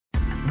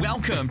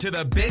Welcome to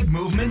the Big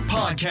Movement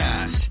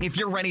Podcast. If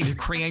you're ready to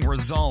create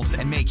results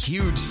and make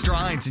huge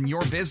strides in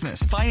your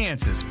business,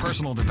 finances,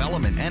 personal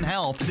development, and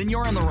health, then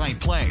you're in the right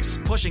place.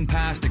 Pushing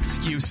past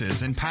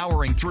excuses and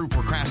powering through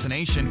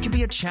procrastination can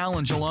be a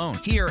challenge alone.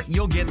 Here,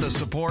 you'll get the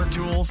support,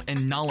 tools,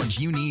 and knowledge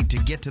you need to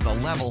get to the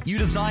level you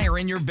desire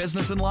in your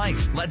business and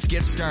life. Let's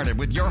get started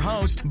with your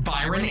host,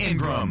 Byron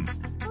Ingram.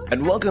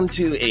 And welcome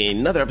to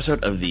another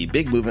episode of the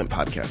Big Movement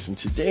Podcast. And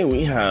today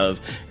we have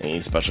a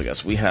special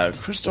guest. We have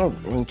Krystal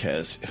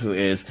Runkis, who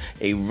is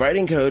a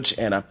writing coach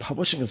and a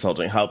publishing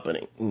consultant,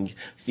 helping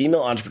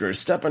female entrepreneurs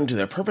step into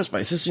their purpose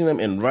by assisting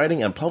them in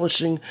writing and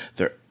publishing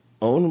their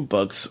own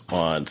books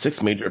on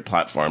 6 major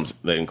platforms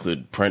that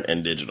include print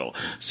and digital.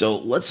 So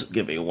let's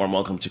give a warm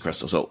welcome to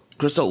Krystal. So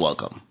Krystal,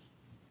 welcome.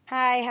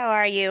 Hi, how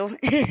are you?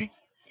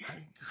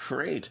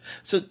 Great.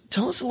 So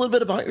tell us a little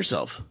bit about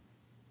yourself.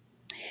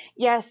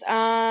 Yes,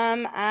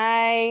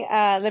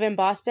 I live in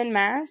Boston,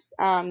 Mass.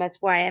 That's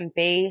where I am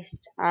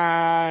based.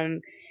 I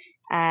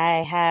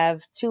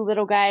have 2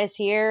 little guys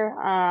here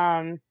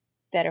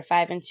that are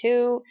 5 and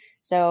 2.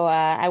 So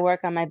I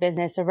work on my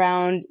business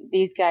around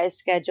these guys'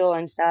 schedule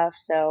and stuff.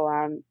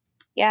 So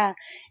yeah.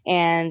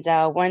 And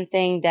one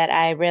thing that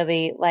I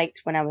really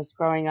liked when I was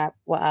growing up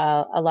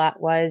a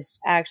lot was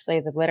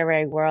actually the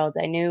literary world.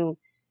 I knew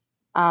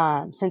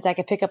since I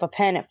could pick up a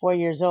pen at 4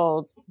 years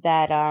old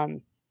that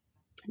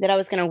I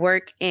was going to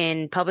work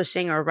in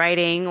publishing or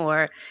writing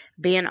or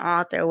be an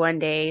author one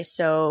day.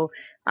 So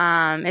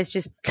it's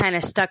just kind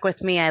of stuck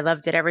with me. I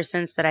loved it ever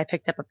since that I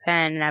picked up a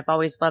pen, and I've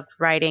always loved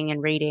writing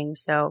and reading.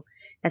 So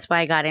that's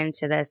why I got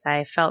into this.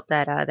 I felt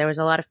that there was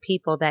a lot of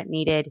people that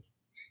needed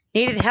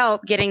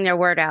help getting their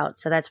word out.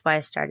 So that's why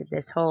I started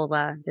this whole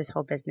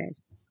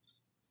business.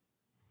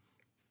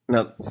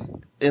 Now,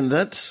 and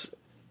that's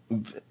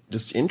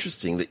just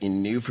interesting that you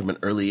knew from an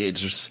early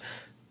age. There's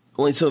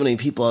only so many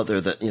people out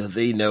there that,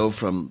 they know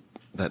from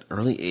that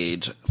early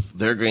age,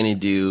 they're going to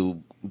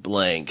do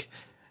blank.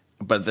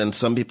 But then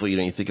some people,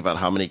 you think about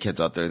how many kids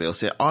out there, they'll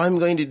say, oh, I'm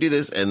going to do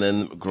this. And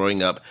then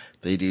growing up,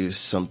 they do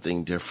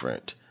something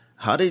different.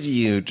 How did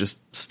you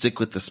just stick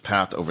with this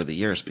path over the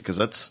years? Because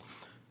that's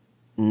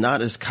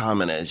not as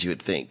common as you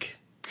would think.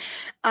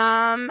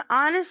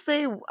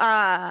 Honestly,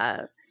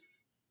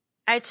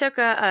 I took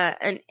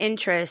an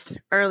interest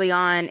early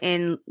on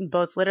in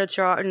both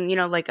literature and,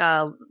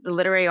 the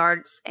literary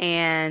arts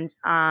and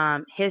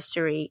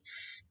history.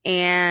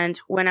 And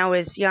when I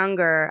was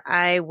younger,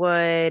 I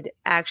would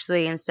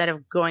actually, instead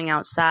of going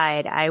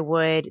outside, I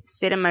would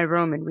sit in my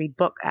room and read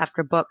book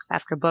after book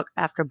after book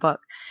after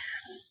book.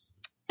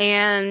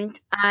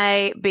 And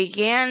I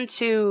began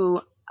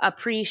to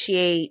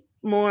appreciate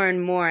more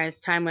and more as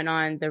time went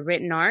on the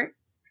written art.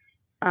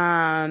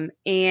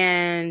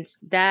 And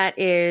that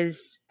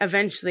is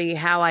eventually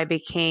how I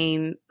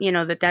became,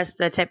 that's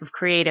the type of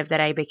creative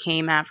that I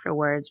became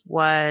afterwards,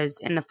 was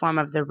in the form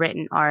of the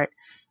written art,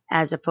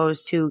 as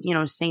opposed to,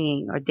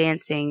 singing or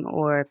dancing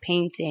or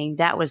painting.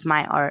 That was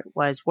my art,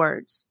 was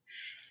words.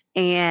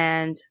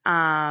 And,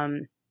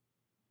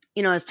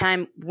 as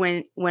time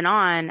went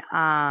on,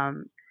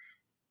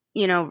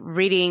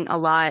 reading a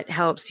lot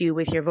helps you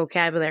with your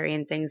vocabulary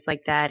and things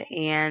like that.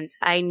 And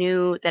I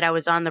knew that I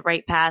was on the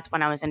right path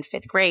when I was in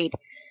 5th grade,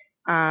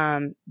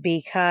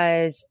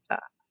 because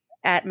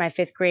at my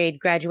 5th grade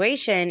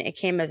graduation, it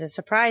came as a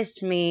surprise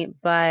to me.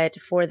 But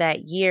for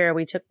that year,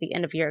 we took the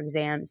end of year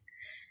exams.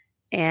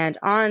 And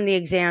on the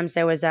exams,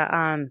 there was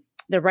the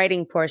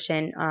writing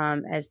portion,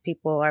 as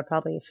people are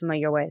probably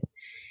familiar with.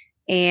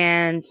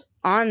 And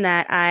on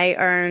that, I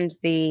earned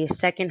the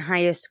second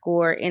highest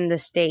score in the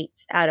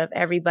states out of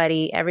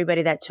everybody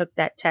that took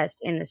that test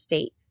in the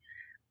states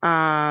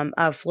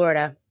of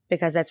Florida,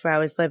 because that's where I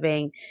was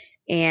living.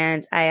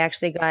 And I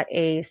actually got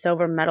a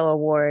silver medal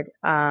award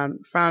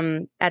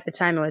from, at the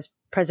time it was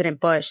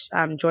President Bush,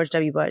 George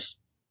W. Bush.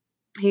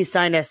 He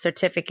signed a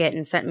certificate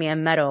and sent me a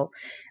medal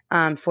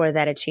for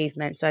that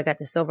achievement. So I got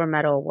the silver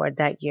medal award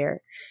that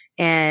year.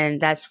 And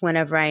that's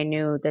whenever I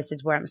knew this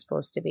is where I'm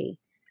supposed to be.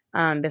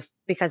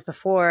 Because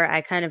before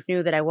I kind of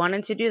knew that I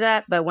wanted to do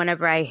that, but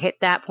whenever I hit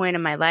that point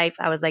in my life,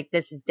 I was like,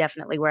 this is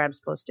definitely where I'm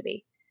supposed to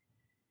be.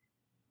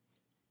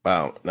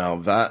 Wow. Now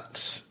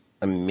that's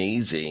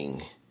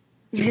amazing.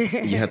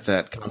 You had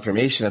that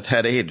confirmation at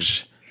that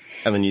age,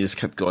 and then you just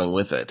kept going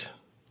with it.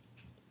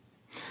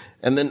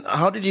 And then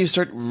how did you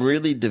start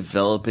really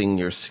developing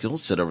your skill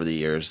set over the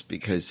years?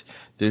 Because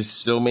there's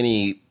so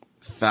many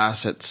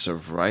facets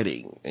of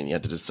writing, and you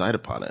had to decide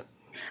upon it.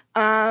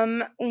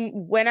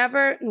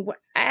 Whenever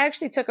I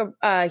actually took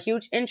a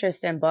huge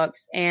interest in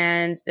books,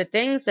 and the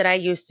things that I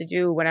used to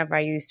do whenever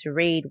I used to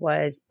read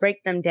was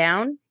break them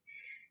down.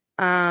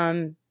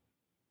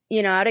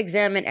 I'd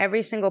examine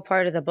every single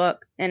part of the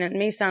book, and it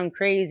may sound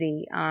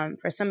crazy,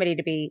 for somebody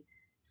to be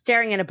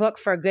staring at a book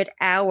for a good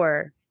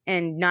hour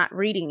and not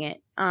reading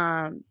it.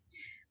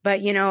 But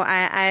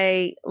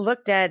I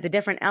looked at the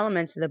different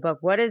elements of the book.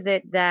 What is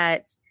it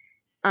that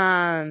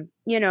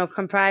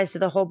comprised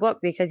of the whole book?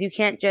 Because you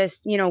can't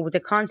just,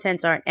 the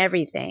contents aren't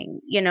everything.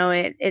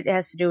 It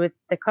has to do with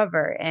the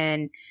cover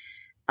and,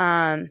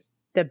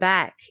 the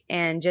back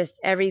and just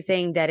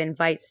everything that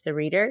invites the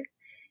reader.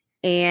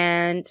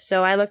 And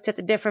so I looked at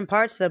the different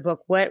parts of the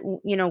book.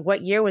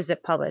 What year was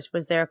it published?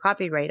 Was there a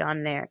copyright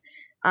on there?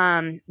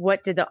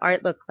 What did the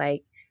art look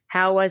like?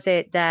 How was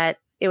it that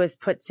it was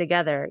put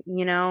together?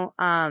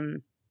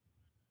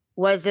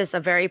 Was this a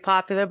very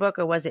popular book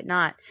or was it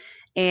not?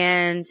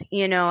 And,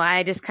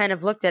 I just kind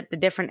of looked at the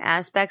different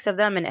aspects of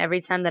them. And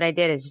every time that I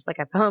did, it's just like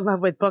I fell in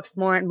love with books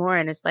more and more.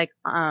 And it's like,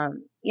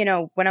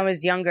 when I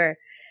was younger,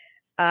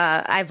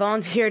 I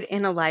volunteered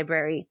in a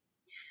library.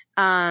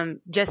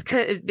 Just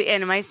 'cause,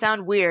 and it might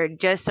sound weird,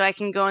 just so I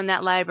can go in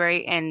that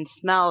library and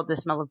smell the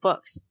smell of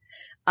books.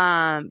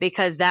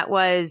 Because that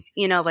was,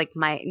 like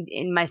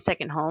in my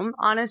second home,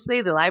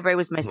 honestly, the library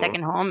was my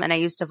second home. And I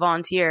used to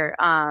volunteer,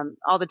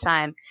 all the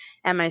time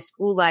at my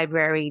school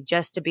library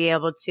just to be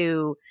able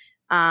to,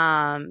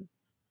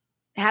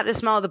 have the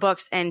smell of the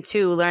books and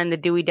to learn the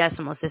Dewey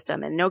Decimal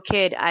System. And no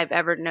kid I've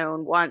ever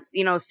known once,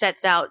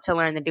 sets out to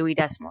learn the Dewey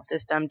Decimal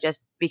System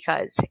just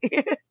because.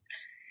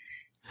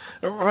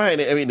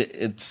 Right. I mean,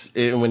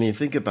 when you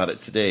think about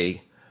it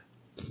today,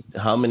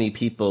 how many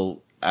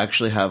people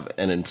actually have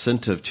an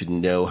incentive to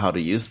know how to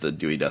use the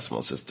Dewey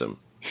Decimal System?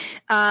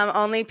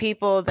 Only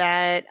people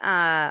that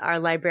are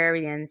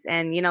librarians,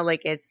 and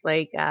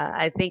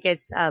I think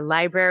it's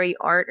library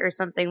art or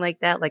something like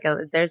that.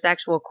 There's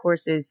actual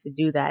courses to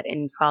do that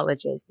in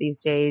colleges these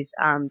days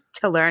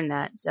to learn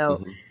that.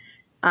 So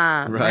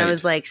Right. when I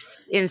was like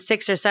in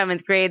 6th or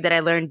 7th grade that I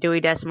learned Dewey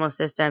Decimal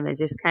System is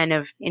just kind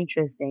of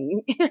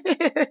interesting.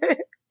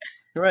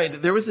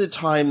 Right. There was a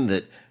time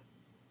that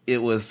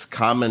it was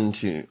common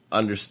to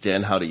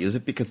understand how to use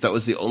it because that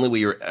was the only way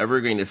you were ever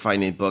going to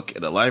find a book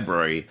at a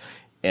library.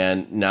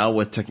 And now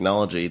with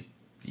technology,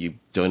 you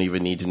don't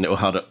even need to know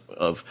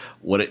of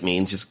what it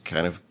means. Just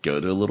kind of go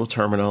to a little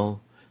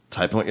terminal,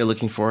 type in what you're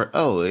looking for.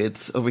 Oh,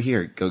 it's over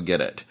here. Go get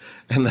it.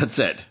 And that's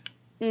it.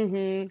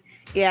 Mm-hmm.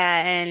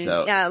 Yeah. And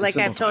So like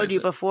I've told you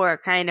it. before,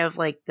 kind of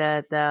like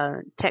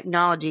the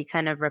technology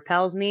kind of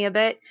repels me a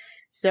bit.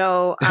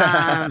 So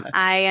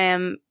I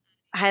am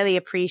highly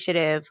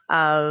appreciative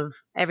of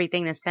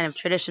everything that's kind of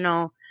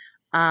traditional,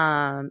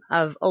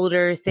 of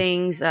older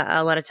things.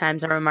 A lot of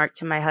times I remark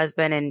to my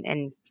husband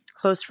and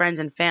close friends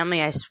and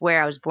family, I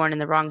swear I was born in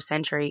the wrong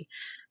century.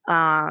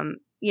 So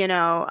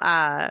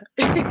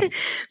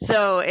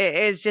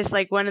it's just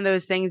like one of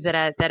those things that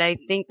I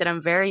think that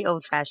I'm very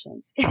old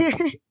fashioned.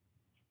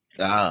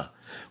 Well,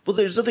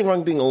 there's nothing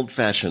wrong being old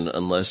fashioned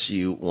unless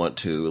you want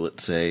to,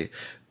 let's say,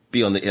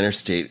 be on the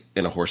interstate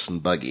in a horse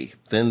and buggy.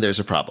 Then there's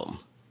a problem.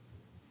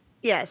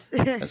 Yes.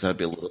 As that'd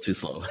be a little too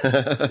slow.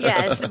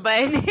 Yes,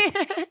 but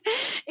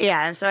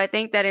yeah. So I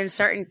think that in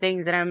certain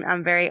things that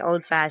I'm very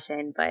old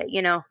fashioned, but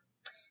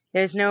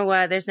there's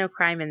no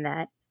crime in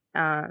that.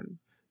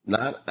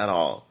 Not at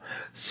all.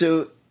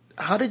 So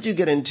how did you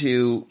get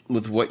into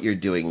with what you're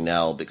doing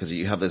now? Because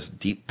you have this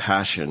deep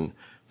passion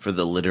for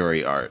the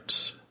literary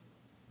arts.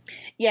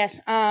 Yes.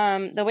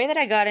 The way that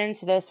I got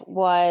into this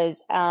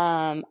was,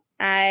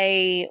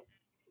 I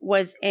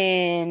was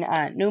in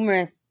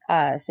numerous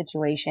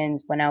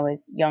situations when I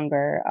was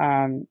younger.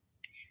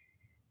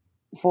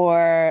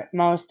 For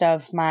most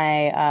of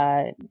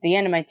my the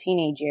end of my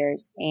teenage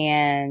years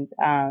and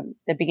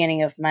the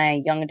beginning of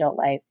my young adult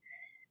life,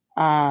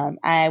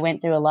 I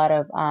went through a lot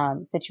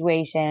of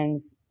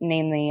situations.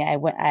 Namely, I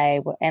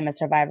am a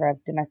survivor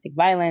of domestic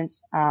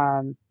violence.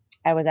 I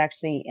was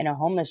actually in a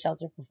homeless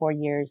shelter for 4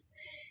 years,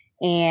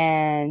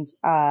 and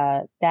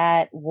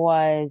that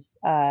was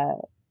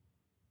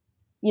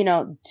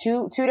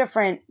two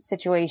different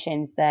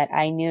situations that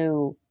I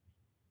knew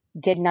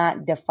did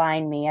not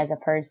define me as a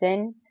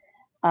person.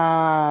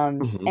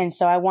 And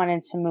so I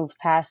wanted to move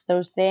past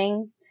those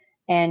things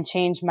and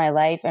change my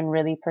life and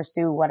really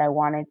pursue what I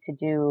wanted to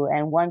do.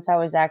 And once I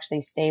was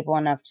actually stable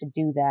enough to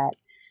do that,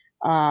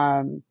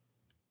 I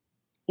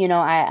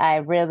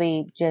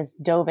really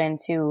just dove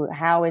into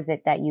how is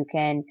it that you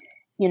can,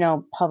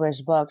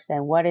 publish books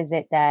and what is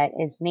it that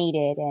is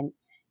needed and,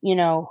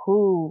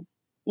 who,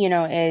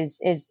 is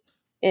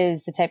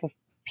the type of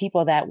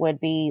people that would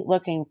be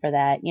looking for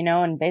that,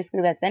 and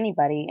basically that's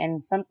anybody.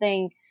 And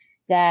something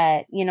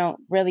that,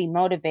 really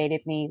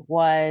motivated me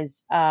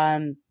was,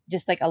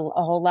 just like a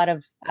whole lot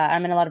of,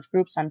 I'm in a lot of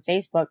groups on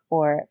Facebook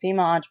for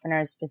female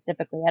entrepreneurs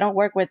specifically. I don't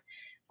work with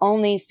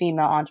only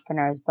female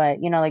entrepreneurs, but,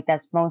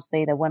 that's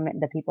mostly the women,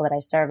 the people that I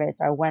service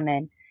are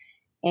women.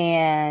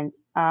 And,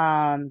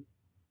 I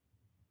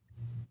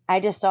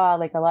just saw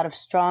like a lot of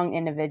strong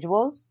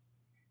individuals.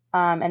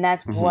 And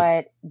that's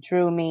what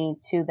drew me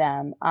to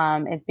them,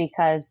 is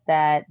because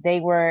that they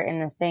were in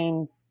the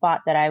same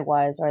spot that I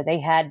was, or they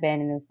had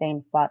been in the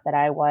same spot that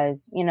I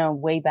was,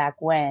 way back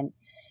when.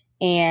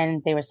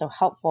 And they were so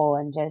helpful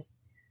and just,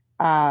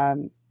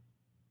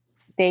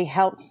 they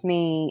helped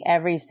me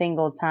every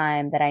single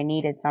time that I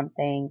needed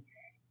something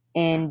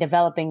in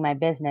developing my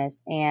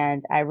business.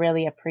 And I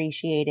really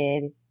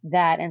appreciated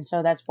that. And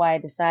so that's why I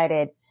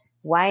decided,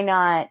 why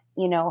not,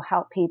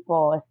 help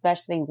people,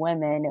 especially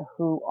women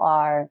who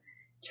are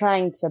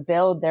trying to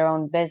build their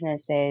own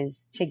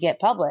businesses to get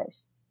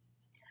published.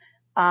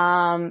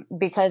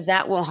 Because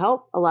that will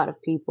help a lot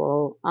of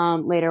people,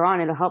 later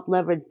on. It'll help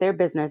leverage their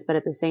business, but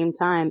at the same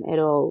time,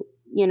 it'll,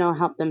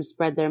 help them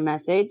spread their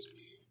message,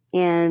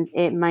 and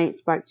it might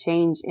spark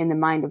change in the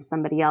mind of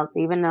somebody else,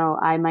 even though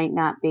I might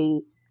not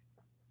be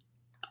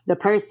the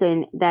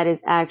person that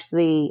is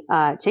actually,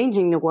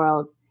 changing the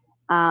world.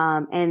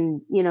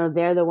 And,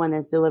 they're the one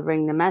that's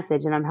delivering the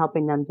message, and I'm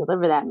helping them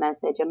deliver that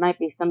message. It might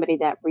be somebody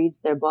that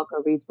reads their book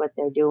or reads what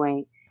they're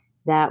doing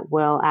that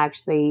will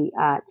actually,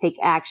 take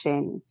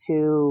action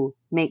to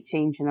make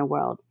change in the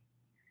world.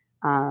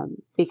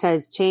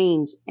 Because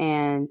change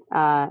and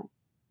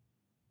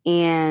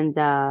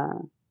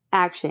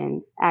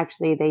actions,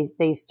 actually,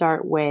 they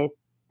start with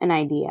an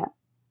idea.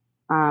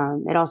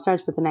 It all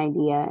starts with an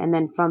idea. And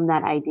then from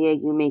that idea,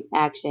 you make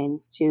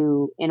actions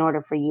in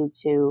order for you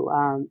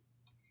to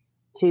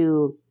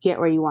get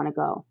where you want to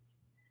go.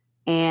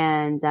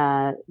 And,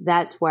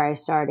 that's where I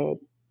started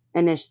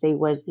initially,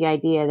 was the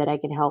idea that I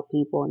could help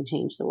people and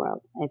change the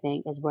world. I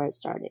think is where it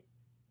started.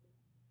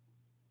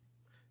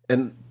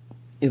 And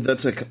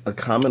that's a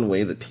common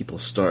way that people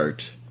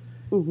start.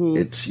 Mm-hmm.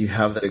 It's, you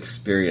have that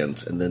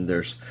experience, and then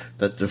there's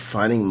that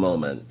defining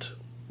moment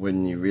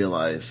when you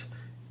realize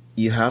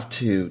you have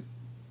to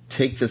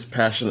take this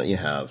passion that you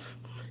have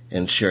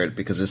and share it,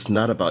 because it's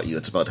not about you.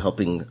 It's about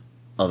helping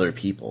other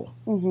people.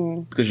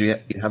 Mm-hmm. Because you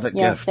have that gift.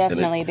 Yes,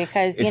 definitely.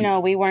 Because,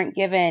 we weren't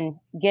given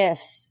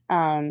gifts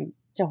to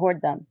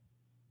hoard them.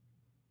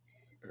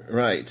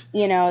 Right.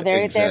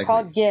 They're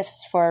called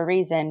gifts for a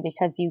reason,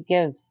 because you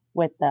give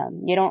with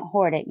them. You don't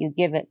hoard it. You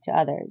give it to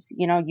others.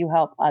 You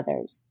help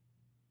others.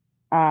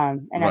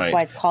 And that's right.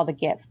 Why it's called a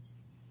gift.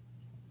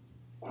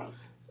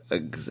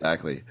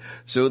 Exactly.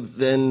 So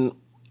then,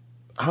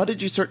 how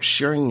did you start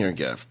sharing your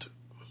gift?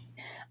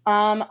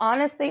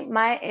 Honestly,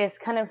 it's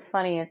kind of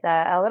funny. It's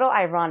a little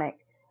ironic.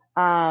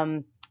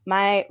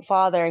 My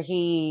father,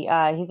 he's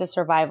a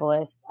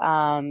survivalist.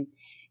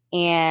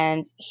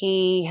 And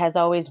he has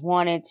always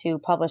wanted to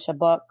publish a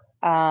book,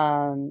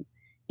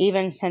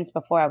 even since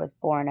before I was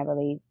born, I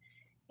believe.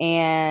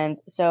 And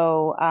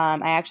so,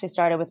 I actually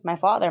started with my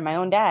father, my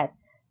own dad,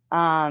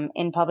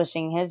 in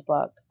publishing his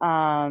book.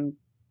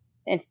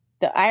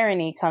 The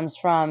irony comes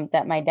from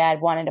that my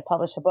dad wanted to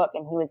publish a book,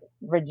 and he was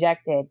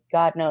rejected,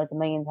 God knows, a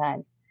million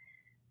times.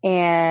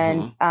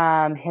 And,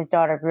 mm-hmm. His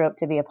daughter grew up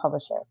to be a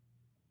publisher.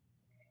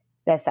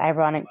 That's the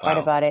ironic part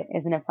about it.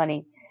 Isn't it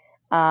funny?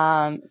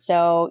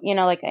 So,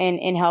 like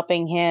in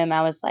helping him,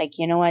 I was like,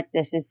 you know what,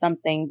 this is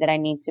something that I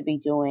need to be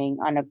doing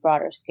on a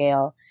broader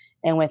scale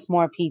and with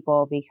more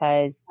people,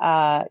 because,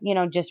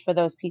 just for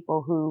those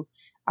people who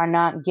are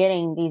not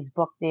getting these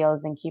book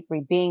deals and keep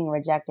being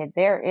rejected,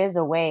 there is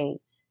a way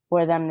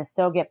for them to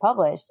still get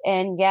published.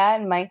 And yeah,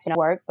 it might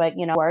work, but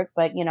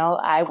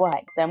I will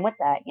help them with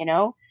that.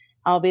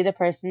 I'll be the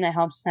person that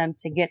helps them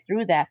to get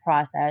through that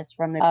process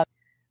from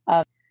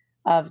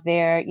of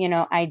their,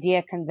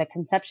 idea, the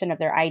conception of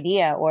their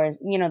idea, or,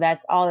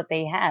 that's all that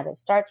they have. It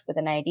starts with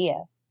an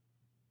idea.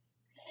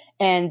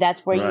 And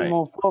that's where right. You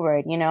move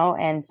forward,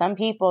 and some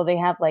people, they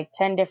have like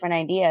 10 different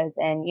ideas.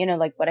 And,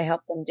 like what I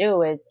help them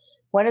do is,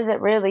 what is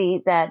it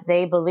really that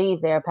they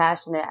believe they're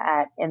passionate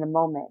at in the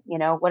moment?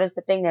 What is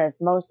the thing that is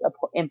most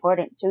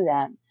important to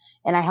them?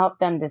 And I help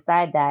them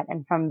decide that.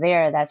 And from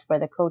there, that's where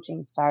the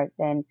coaching starts.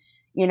 And,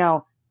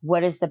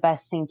 what is the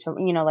best thing to,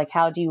 like,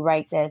 how do you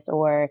write this?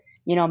 Or,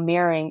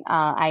 mirroring,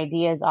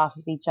 ideas off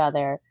of each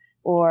other,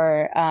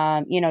 or,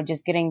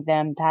 just getting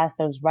them past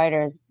those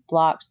writer's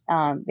blocks.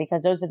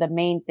 Because those are the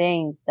main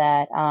things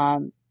that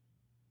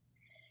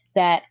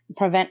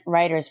prevent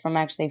writers from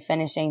actually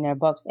finishing their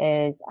books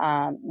is,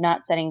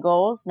 not setting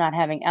goals, not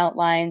having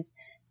outlines,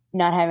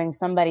 not having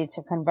somebody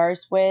to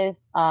converse with,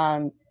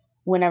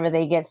 whenever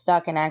they get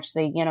stuck, and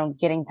actually,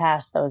 getting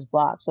past those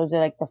blocks. Those are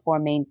like the 4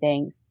 main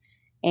things.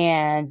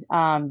 And,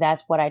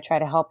 that's what I try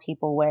to help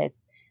people with.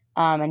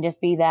 And just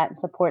be that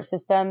support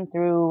system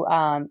through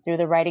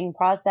the writing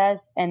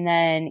process. And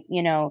then,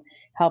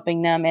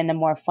 helping them in the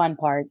more fun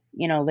parts,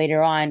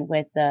 later on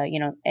with,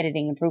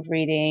 editing and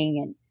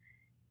proofreading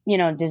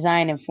and,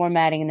 design and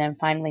formatting, and then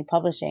finally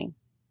publishing.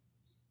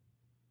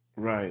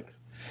 Right.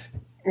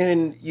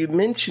 And you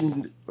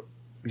mentioned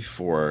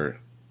before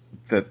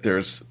that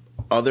there's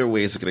other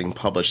ways of getting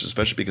published,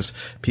 especially because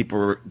people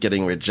are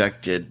getting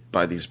rejected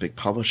by these big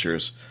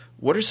publishers.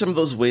 What are some of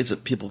those ways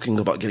that people can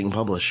go about getting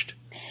published?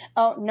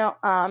 Oh, no.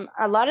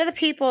 A lot of the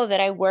people that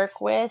I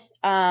work with,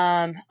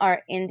 are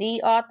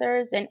indie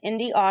authors, and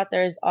indie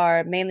authors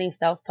are mainly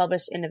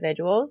self-published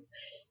individuals.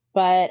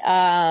 But,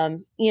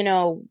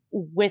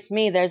 with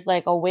me, there's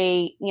like a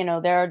way,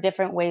 there are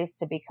different ways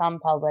to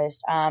become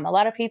published. A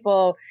lot of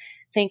people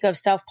think of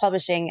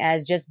self-publishing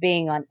as just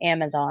being on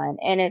Amazon,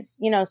 and it's,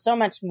 so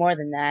much more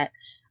than that.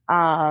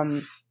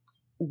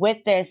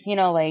 With this,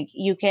 like,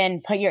 you can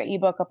put your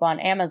ebook up on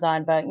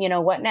Amazon, but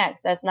what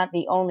next? That's not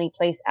the only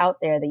place out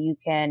there that you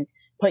can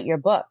put your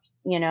book.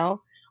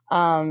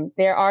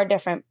 There are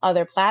different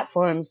other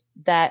platforms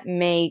that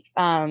make,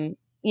 written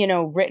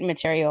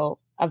material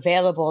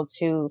available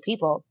to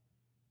people.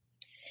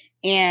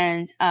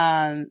 And,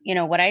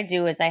 what I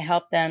do is I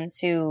help them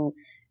to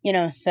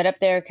set up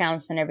their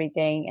accounts and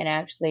everything and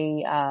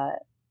actually,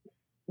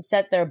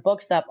 set their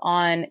books up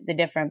on the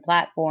different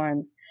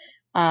platforms,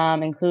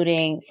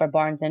 including for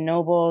Barnes and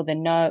Noble, the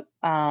Nook,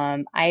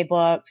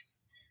 iBooks,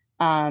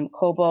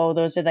 Kobo.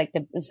 Those are like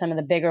some of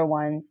the bigger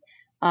ones,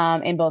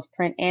 in both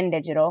print and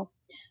digital.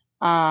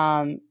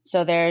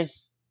 So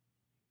there's,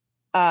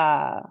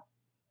 a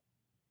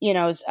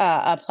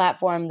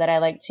platform that I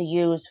like to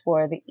use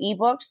for the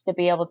ebooks to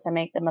be able to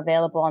make them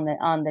available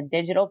on the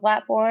digital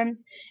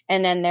platforms.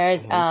 And then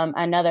there's,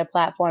 another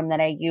platform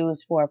that I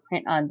use for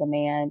print on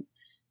demand,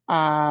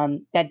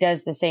 that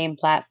does the same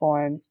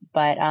platforms,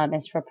 but,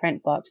 it's for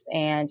print books.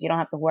 And you don't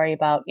have to worry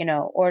about,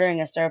 ordering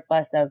a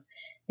surplus of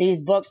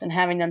these books and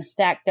having them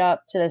stacked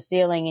up to the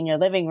ceiling in your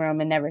living room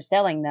and never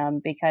selling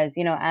them because,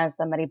 as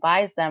somebody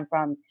buys them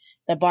from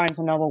the Barnes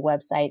and Noble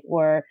website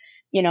or,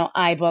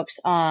 iBooks,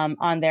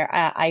 on their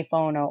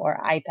iPhone or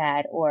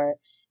iPad or,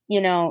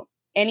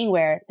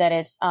 anywhere that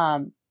is,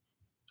 on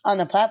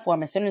the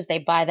platform, as soon as they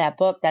buy that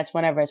book, that's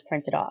whenever it's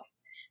printed off.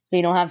 So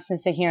you don't have to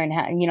sit here and,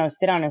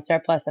 sit on a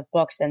surplus of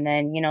books and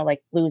then,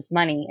 lose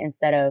money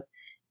instead of,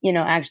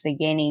 actually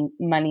gaining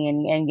money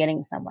and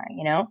getting somewhere,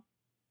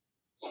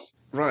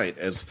 Right.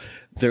 As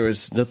there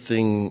is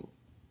nothing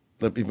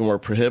that would be more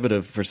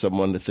prohibitive for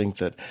someone to think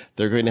that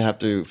they're going to have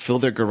to fill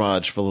their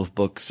garage full of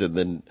books and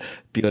then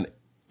be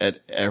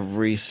at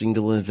every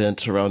single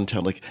event around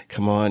town. Like,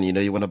 come on,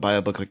 you want to buy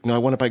a book. Like, no, I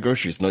want to buy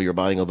groceries. No, you're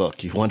buying a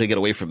book. You want to get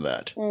away from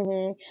that.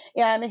 Mm-hmm.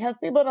 Yeah, because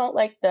people don't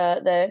like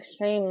the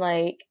extreme,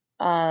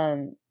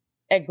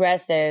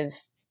 aggressive,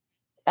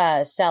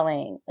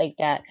 selling like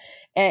that.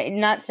 And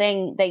not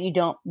saying that you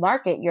don't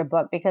market your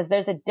book because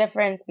there's a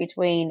difference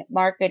between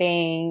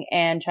marketing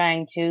and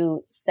trying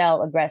to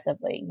sell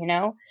aggressively,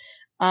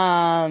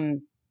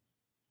 and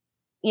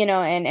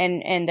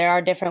there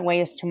are different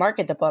ways to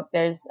market the book.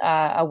 There's,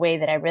 a way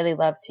that I really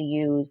love to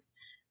use.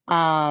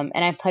 And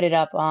I put it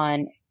up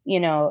on,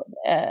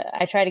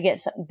 I try to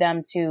get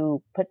them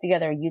to put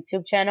together a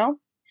YouTube channel.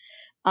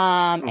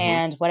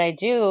 And what I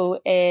do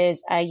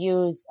is I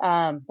use,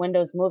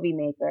 Windows Movie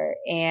Maker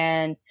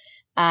and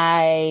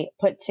I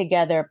put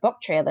together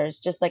book trailers,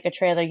 just like a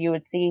trailer you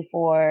would see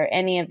for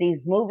any of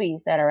these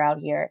movies that are out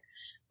here.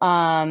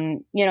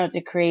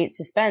 To create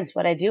suspense.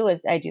 What I do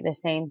is I do the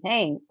same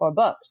thing for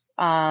books.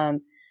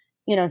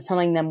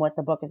 Telling them what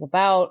the book is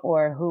about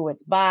or who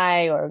it's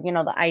by or,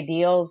 the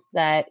ideals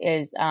that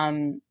is,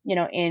 in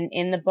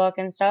the book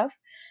and stuff.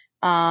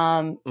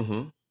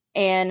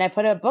 And I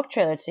put a book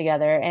trailer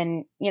together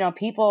and,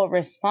 people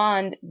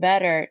respond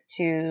better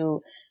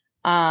to,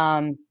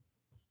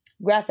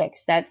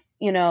 graphics. That's,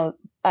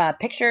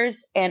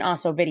 pictures and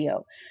also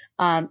video.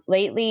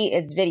 Lately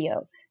it's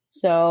video.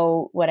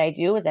 So what I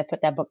do is I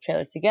put that book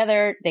trailer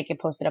together. They can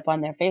post it up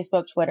on their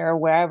Facebook, Twitter,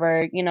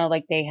 wherever,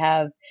 they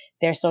have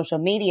their social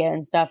media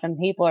and stuff. And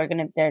people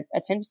their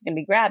attention is going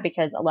to be grabbed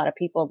because a lot of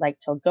people like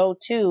to go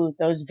to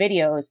those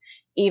videos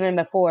even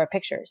before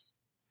pictures.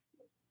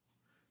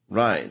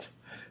 Right.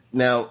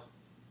 Now,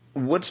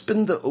 what's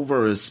been the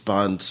overall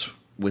response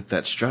with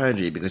that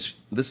strategy? Because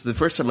this is the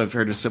first time I've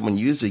heard of someone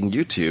using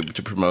YouTube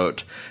to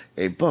promote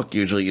a book.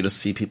 Usually you just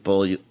see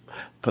people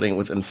putting it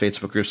within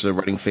Facebook groups or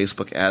writing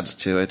Facebook ads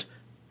to it.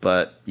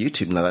 But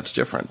YouTube, now that's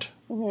different.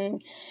 Mm-hmm.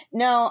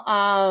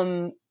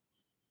 No,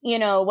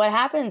 what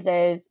happens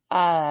is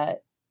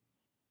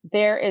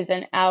there is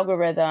an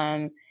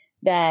algorithm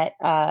that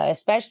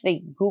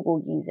especially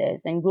Google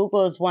uses. And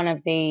Google is one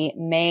of the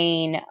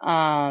main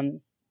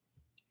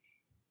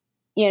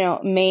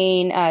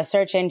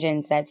search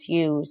engines that's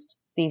used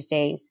these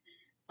days.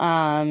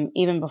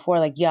 Even before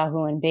like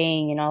Yahoo and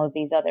Bing and all of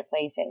these other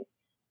places.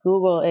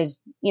 Google is,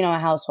 a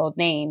household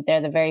name.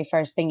 They're the very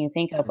first thing you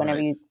think of whenever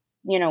you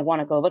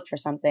want to go look for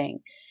something.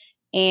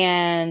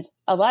 And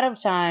a lot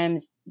of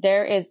times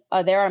there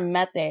are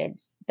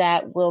methods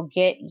that will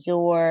get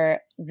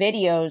your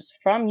videos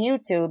from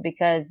YouTube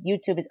because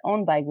YouTube is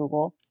owned by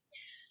Google.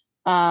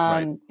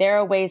 There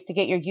are ways to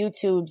get your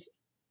YouTube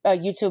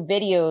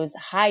videos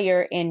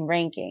higher in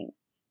ranking.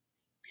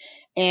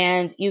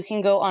 And you can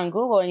go on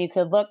Google and you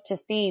could look to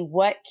see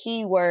what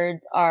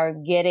keywords are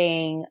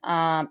getting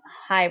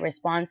high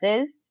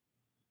responses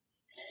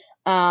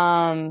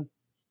on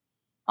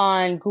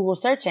Google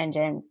search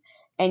engines.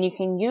 And you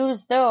can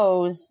use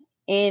those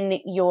in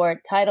your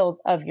titles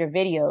of your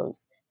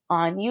videos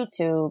on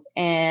YouTube,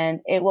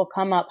 and it will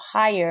come up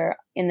higher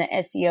in the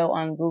SEO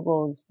on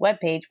Google's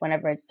webpage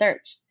whenever it's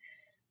searched.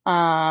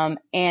 And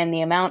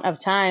the amount of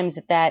times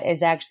that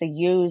is actually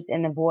used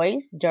in the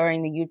voice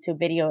during the YouTube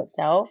video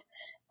itself.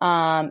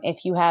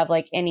 If you have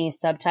like any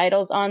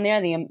subtitles on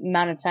there, the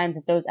amount of times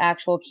that those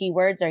actual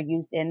keywords are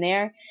used in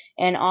there,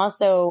 and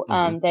also,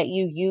 that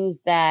you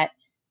use that,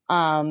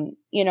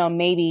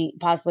 maybe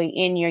possibly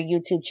in your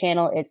YouTube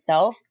channel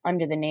itself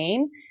under the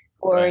name,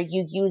 or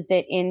you use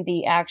it in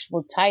the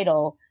actual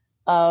title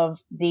of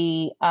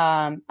the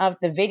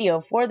video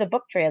for the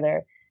book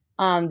trailer.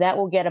 That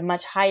will get a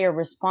much higher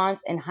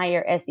response and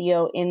higher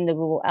SEO in the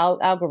Google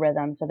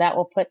algorithm. So that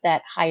will put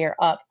that higher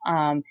up,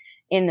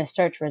 in the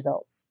search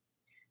results.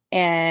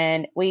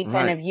 And we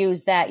kind Right. of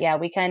use that. Yeah,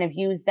 we kind of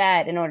use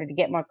that in order to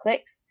get more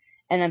clicks.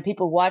 And then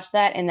people watch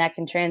that, and that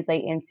can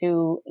translate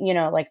into,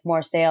 like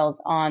more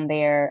sales on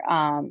their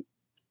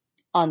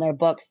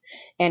books.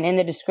 And in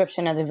the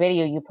description of the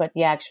video, you put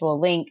the actual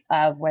link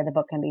of where the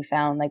book can be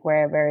found, like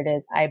wherever it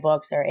is,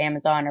 iBooks or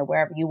Amazon or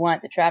wherever you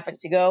want the traffic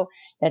to go.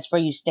 That's where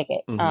you stick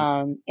it,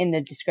 in the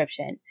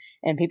description.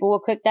 And people will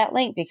click that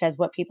link, because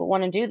what people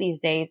want to do these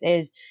days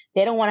is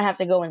they don't want to have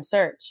to go and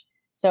search.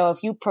 So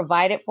if you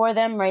provide it for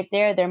them right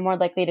there, they're more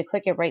likely to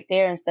click it right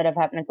there instead of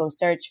having to go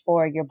search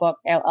for your book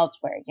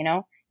elsewhere.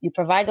 You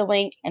provide the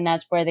link, and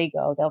that's where they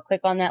go. They'll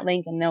click on that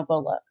link and they'll go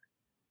look.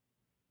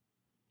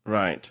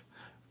 Right.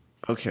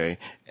 Okay.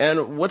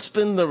 And what's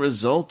been the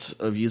result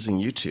of using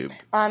YouTube?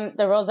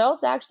 The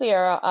results actually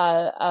are,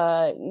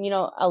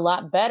 a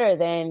lot better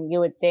than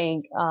you would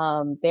think.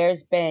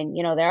 There's been,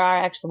 there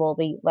are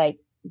actually like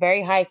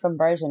very high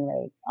conversion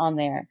rates on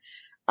there,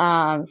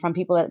 from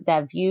people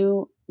that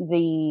view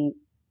the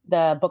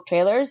book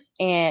trailers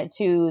and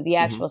to the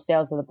actual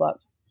sales of the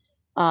books.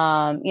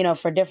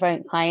 For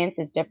different clients,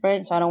 it's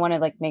different. So I don't want to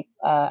like make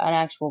an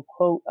actual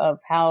quote of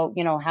how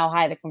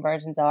high the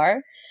conversions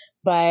are.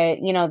 But,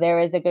 there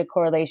is a good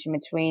correlation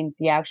between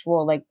the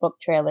actual like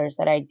book trailers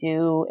that I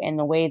do and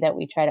the way that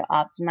we try to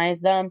optimize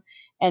them.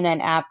 And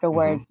then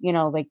afterwards,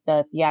 like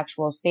the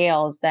actual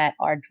sales that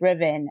are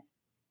driven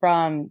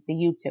from the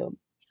YouTube.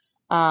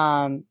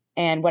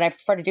 And what I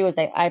prefer to do is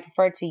I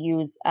prefer to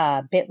use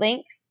bit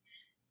links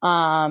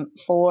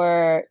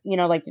for,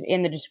 like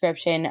in the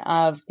description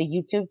of the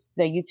YouTube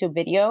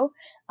video,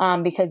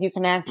 because you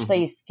can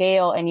actually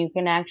scale and you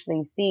can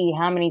actually see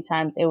how many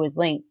times it was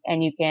linked,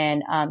 and you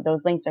can,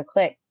 those links are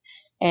clicked,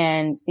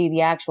 and see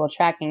the actual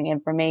tracking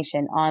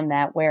information on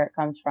that, where it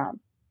comes from.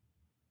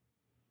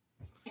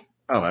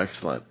 Oh,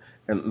 excellent.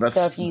 And that's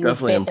So if you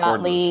definitely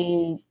important.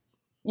 bit.ly,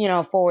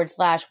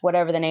 /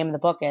 whatever the name of the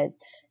book is,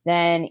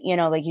 then,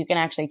 like you can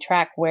actually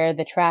track where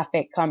the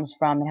traffic comes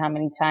from and how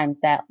many times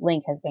that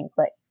link has been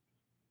clicked.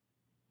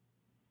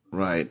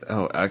 Right.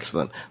 Oh,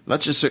 excellent.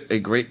 That's just a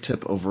great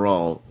tip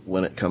overall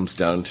when it comes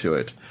down to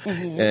it.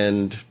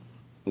 And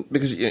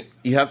because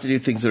you have to do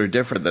things that are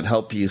different that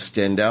help you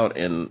stand out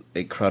in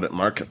a crowded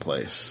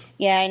marketplace.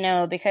 Yeah, I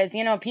know, because,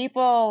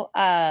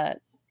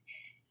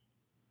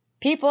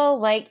 people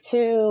like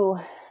to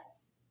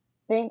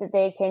think that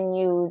they can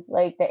use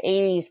like the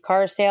 80s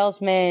car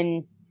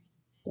salesman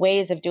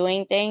ways of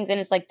doing things. And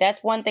it's like,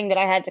 that's one thing that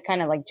I had to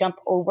kind of like jump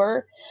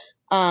over,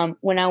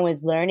 when I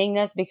was learning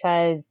this,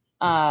 because,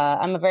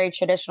 I'm a very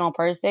traditional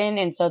person.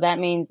 And so that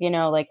means,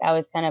 like I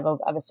was kind of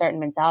a certain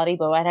mentality,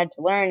 but what I had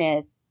to learn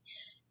is,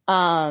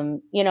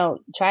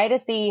 try to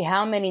see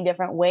how many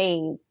different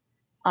ways,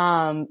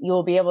 you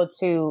will be able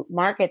to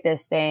market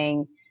this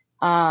thing,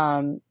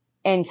 and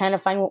kind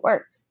of find what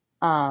works.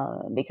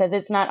 Because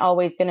it's not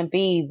always going to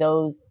be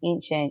those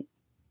ancient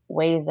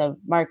ways of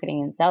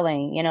marketing and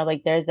selling.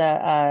 Like there's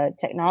a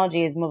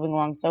technology is moving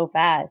along so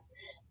fast,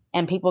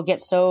 and people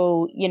get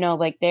so,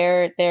 like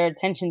their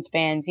attention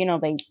spans,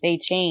 they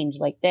change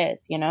like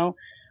this, so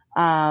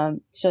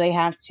you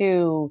have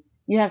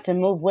to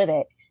move with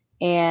it.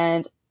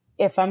 And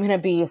if I'm going to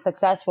be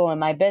successful in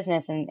my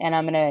business and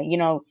I'm going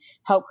to,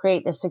 help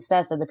create the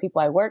success of the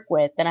people I work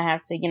with, then I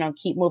have to,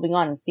 keep moving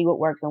on and see what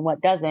works and what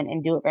doesn't,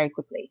 and do it very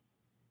quickly.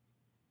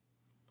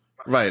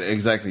 Right,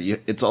 exactly.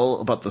 It's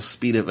all about the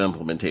speed of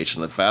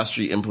implementation. The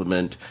faster you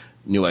implement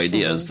new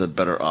ideas, the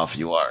better off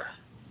you are.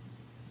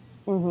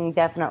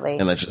 Definitely.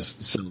 And that's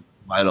just so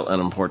vital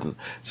and important.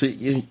 So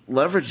you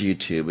leverage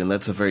YouTube, and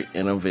that's a very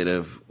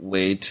innovative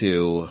way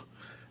to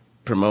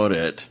promote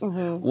it.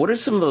 What are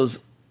some of those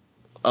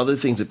other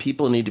things that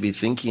people need to be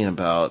thinking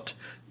about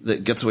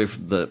that gets away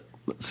from the,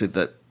 let's say,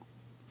 that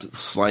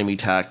slimy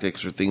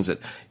tactics or things that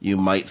you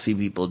might see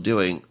people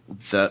doing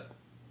that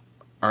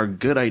are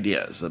good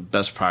ideas, the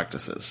best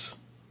practices?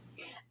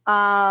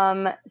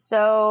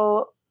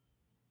 So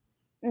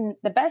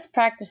the best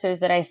practices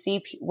that I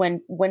see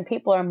when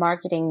people are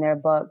marketing their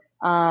books,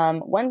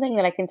 one thing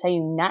that I can tell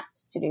you not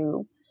to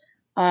do,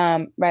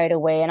 right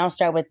away, and I'll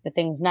start with the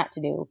things not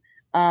to do,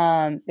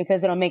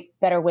 because it'll make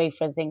better way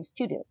for things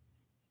to do.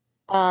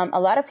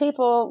 A lot of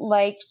people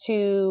like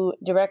to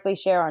directly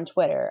share on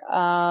Twitter.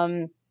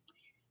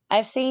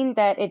 I've seen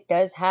that it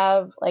does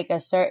have like a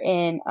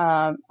certain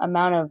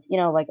amount of,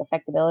 like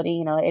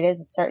effectability.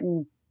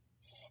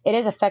 It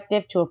is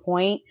effective to a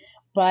point,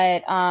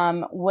 but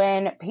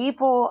when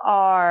people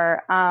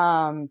are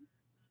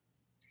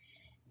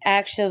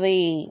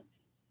actually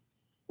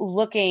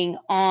looking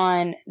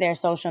on their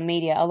social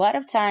media, a lot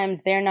of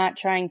times they're not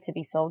trying to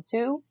be sold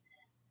to,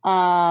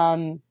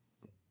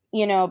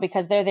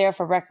 because they're there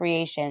for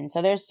recreation.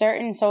 So there's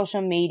certain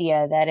social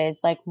media that is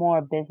like more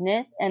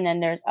business, and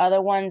then there's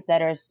other ones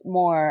that are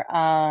more,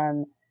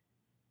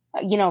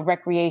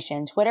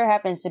 recreation. Twitter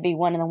happens to be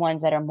one of the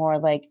ones that are more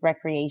like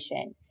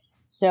recreation.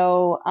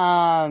 So,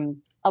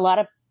 a lot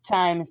of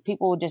times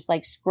people will just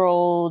like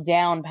scroll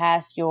down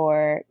past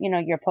your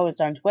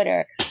post on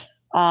Twitter,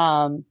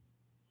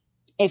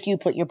 if you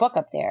put your book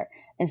up there.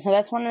 And so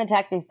that's one of the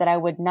tactics that I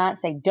would not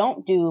say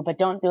don't do, but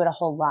don't do it a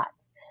whole lot.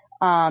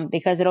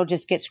 Because it'll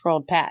just get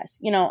scrolled past.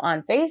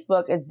 On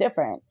Facebook it's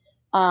different.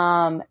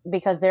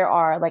 Because there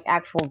are like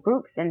actual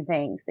groups and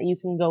things that you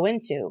can go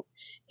into.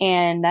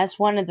 And that's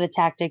one of the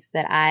tactics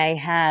that I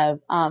have,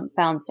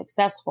 found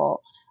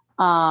successful,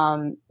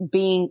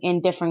 being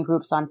in different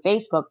groups on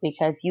Facebook,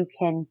 because you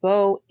can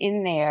go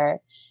in there,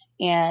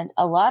 and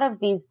a lot of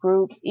these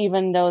groups,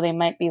 even though they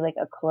might be like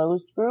a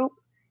closed group,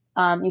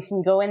 you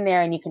can go in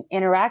there and you can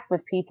interact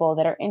with people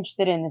that are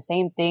interested in the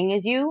same thing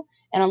as you.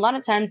 And a lot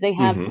of times they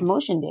have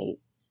promotion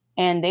days,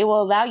 and they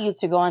will allow you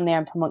to go in there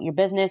and promote your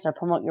business or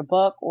promote your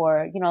book,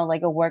 or,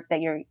 like a work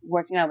that you're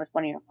working on with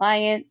one of your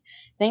clients,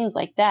 things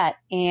like that.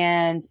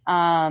 And,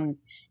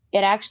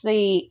 it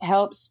actually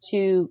helps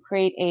to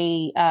create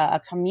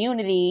a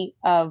community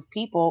of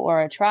people,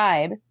 or a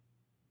tribe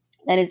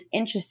that is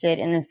interested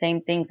in the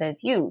same things as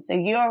you. So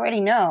you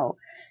already know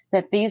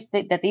that these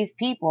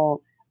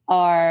people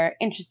are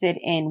interested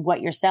in what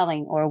you're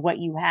selling or what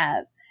you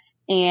have.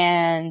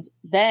 And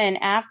then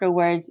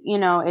afterwards,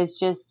 it's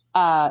just,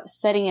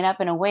 setting it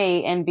up in a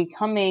way and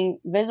becoming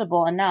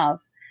visible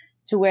enough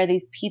to where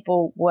these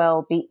people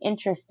will be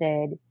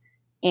interested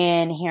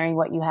in hearing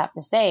what you have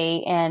to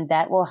say. And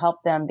that will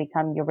help them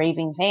become your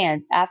raving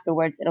fans.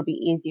 Afterwards, it'll be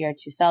easier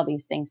to sell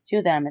these things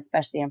to them,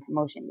 especially on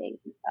promotion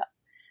days and stuff.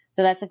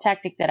 So that's a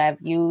tactic that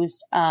I've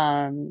used,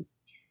 a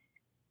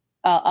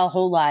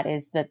whole lot,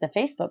 is the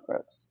Facebook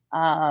groups.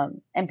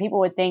 And people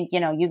would think,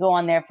 you go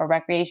on there for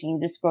recreation,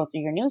 you just scroll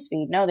through your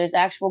newsfeed. No, there's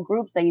actual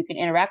groups that you can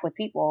interact with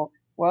people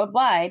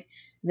worldwide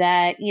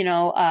that,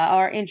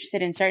 are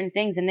interested in certain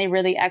things, and they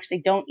really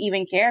actually don't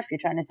even care if you're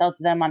trying to sell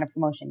to them on a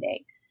promotion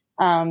day,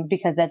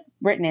 because that's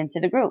written into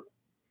the group.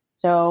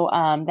 So,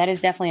 that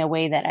is definitely a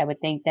way that I would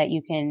think that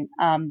you can,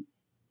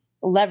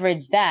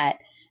 leverage that,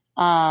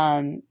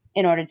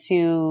 in order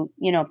to,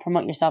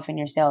 promote yourself and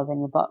your sales and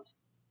your books.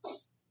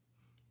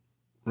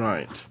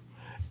 Right.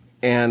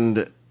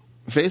 And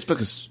Facebook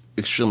is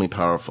extremely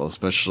powerful,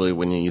 especially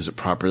when you use it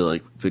properly,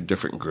 like the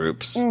different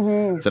groups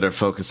that are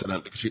focused on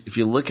it. Because if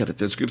you look at it,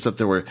 there's groups out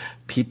there where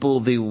people,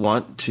 they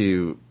want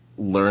to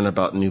learn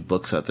about new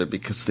books out there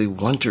because they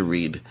want to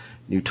read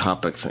new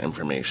topics and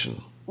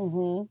information.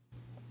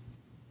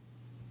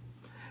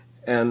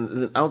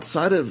 And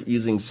outside of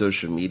using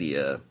social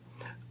media,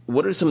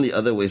 what are some of the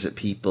other ways that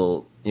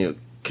people,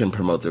 can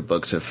promote their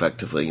books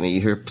effectively? You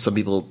hear some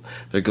people,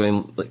 they're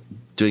going,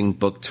 doing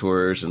book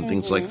tours and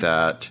things like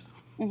that.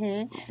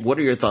 What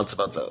are your thoughts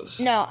about those?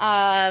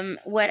 No,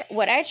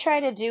 what I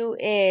try to do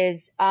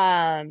is,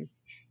 have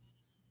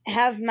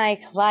my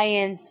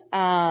clients,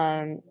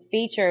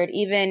 featured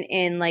even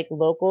in like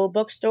local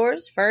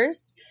bookstores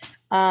first.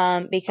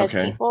 Because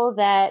people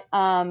that,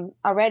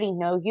 already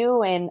know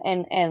you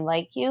and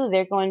like you,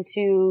 they're going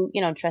to,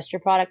 trust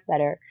your product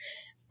better.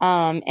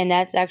 And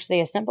that's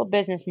actually a simple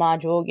business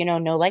module,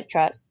 know, like,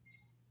 trust.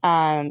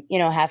 Have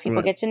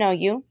people get to know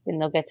you, then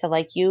they'll get to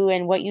like you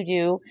and what you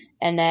do.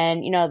 And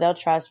then, they'll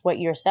trust what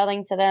you're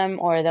selling to them,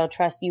 or they'll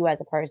trust you as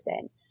a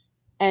person.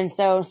 And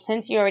so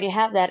since you already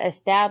have that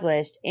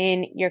established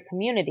in your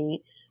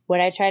community,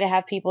 what I try to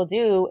have people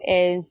do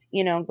is,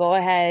 go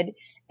ahead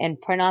and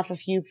print off a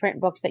few print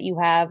books that you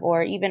have,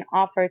 or even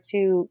offer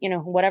to,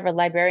 whatever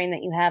librarian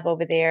that you have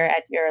over there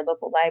at your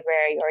local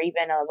library, or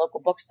even a local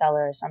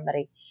bookseller or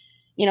somebody,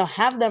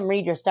 have them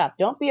read your stuff.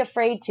 Don't be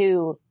afraid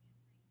to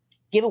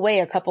give away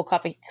a couple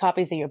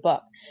copies of your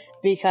book,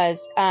 because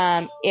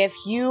if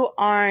you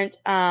aren't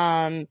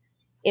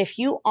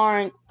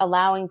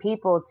allowing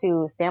people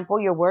to sample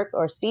your work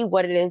or see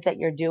what it is that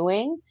you're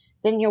doing,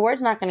 then your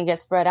word's not going to get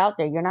spread out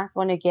there. You're not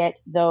going to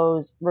get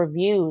those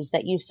reviews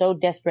that you so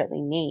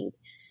desperately need,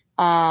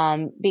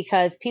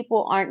 because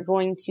people aren't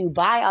going to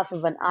buy off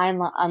of an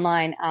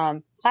online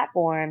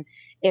platform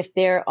if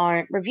there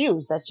aren't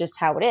reviews. That's just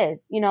how it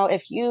is.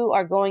 If you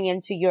are going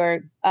into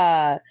your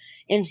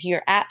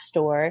app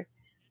store,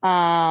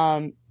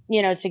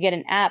 to get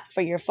an app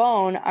for your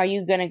phone, are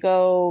you going to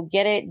go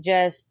get it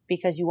just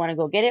because you want to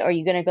go get it? Or are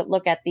you going to go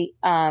look at the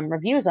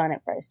reviews on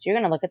it first? You're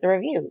going to look at the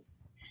reviews.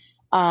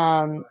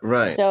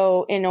 Right.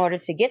 So in order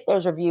to get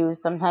those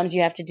reviews, sometimes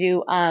you have to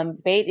do,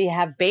 you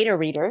have beta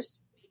readers,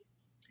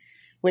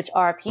 which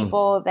are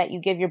people that you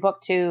give your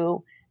book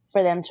to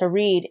for them to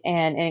read,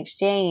 and in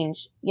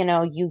exchange,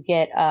 you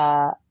get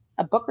a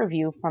book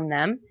review from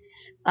them.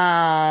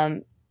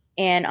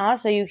 And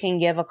also you can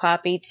give a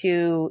copy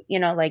to,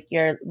 like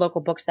your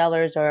local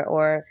booksellers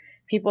or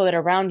people that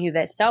are around you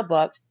that sell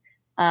books,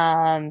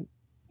 for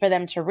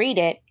them to read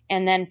it.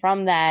 And then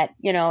from that,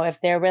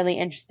 if they're really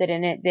interested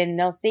in it, then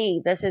they'll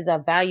see this is a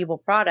valuable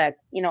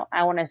product.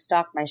 I want to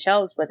stock my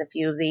shelves with a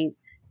few of these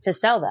to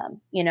sell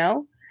them,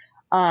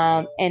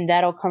 and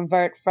that'll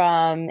convert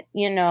from,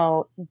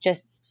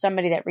 just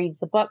somebody that reads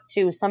the book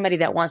to somebody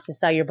that wants to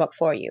sell your book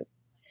for you.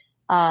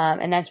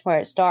 And that's where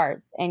it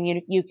starts. And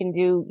you can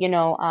do,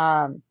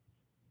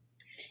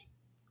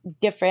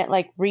 different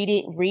like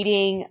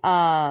reading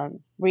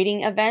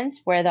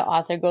events where the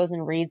author goes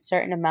and reads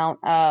certain amount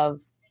of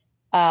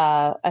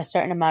a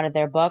certain amount of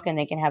their book, and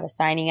they can have a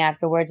signing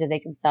afterwards, or they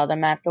can sell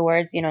them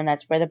afterwards, and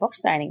that's where the book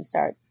signing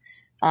starts.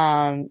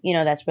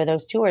 That's where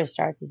those tours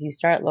starts. As you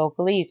start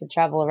locally, you can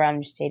travel around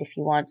your state if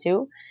you want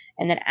to.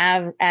 And then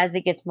as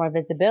it gets more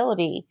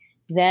visibility,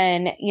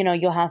 then,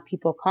 you'll have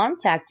people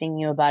contacting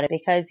you about it,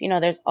 because,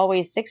 there's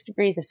always 6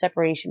 degrees of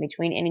separation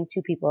between any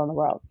two people in the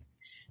world.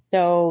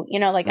 So,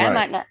 Right.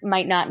 I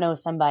might not know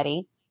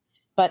somebody,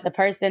 but the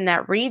person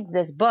that reads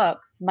this book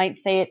might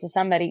say it to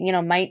somebody,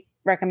 might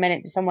recommend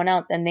it to someone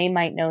else, and they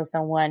might know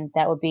someone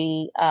that would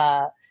be,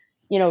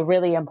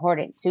 really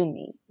important to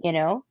me,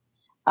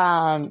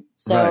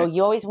 So Right.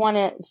 you always want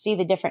to see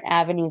the different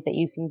avenues that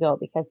you can go,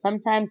 because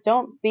sometimes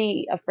don't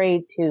be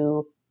afraid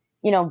to,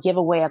 give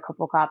away a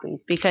couple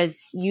copies,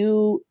 because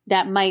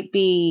that might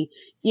be,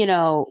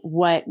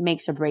 what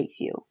makes or breaks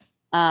you.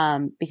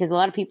 Because a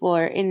lot of people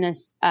are in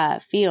this,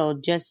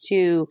 field just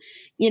to,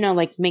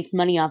 make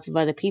money off of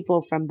other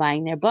people from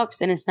buying their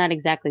books. And it's not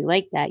exactly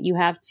like that. You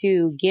have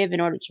to give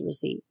in order to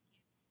receive.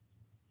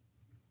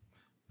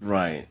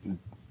 Right.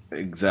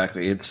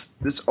 Exactly. It's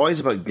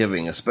always about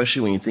giving,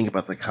 especially when you think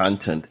about the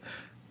content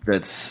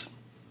that's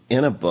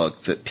in a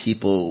book that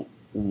people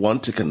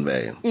want to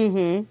convey.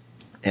 Mm-hmm.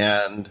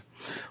 And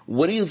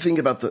what do you think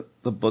about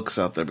the books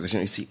out there? Because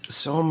you see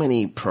so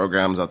many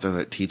programs out there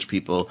that teach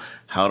people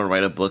how to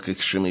write a book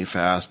extremely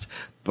fast.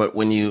 But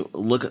when you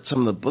look at some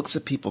of the books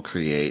that people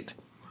create,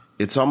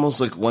 it's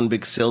almost like one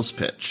big sales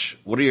pitch.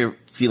 What are your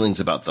feelings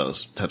about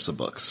those types of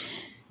books?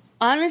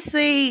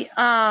 Honestly,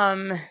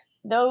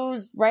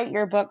 those write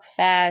your book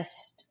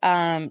fast,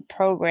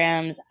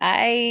 programs,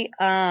 I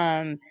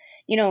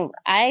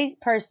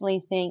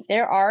personally think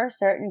there are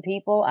certain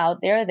people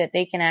out there that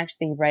they can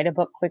actually write a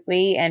book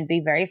quickly and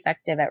be very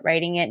effective at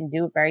writing it and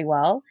do it very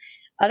well.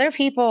 Other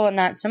people,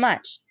 not so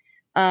much.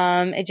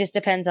 It just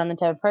depends on the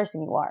type of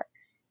person you are.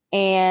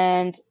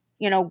 And,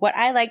 what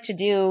I like to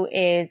do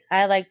is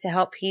I like to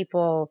help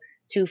people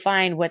to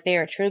find what they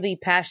are truly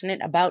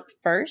passionate about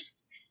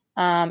first.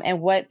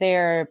 And what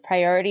their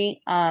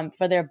priority,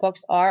 for their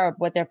books are, or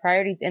what their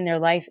priorities in their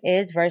life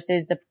is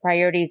versus the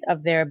priorities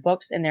of their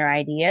books and their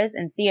ideas,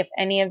 and see if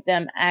any of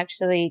them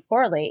actually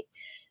correlate.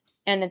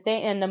 And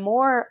the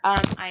more,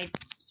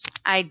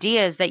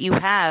 ideas that you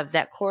have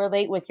that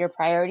correlate with your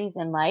priorities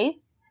in life,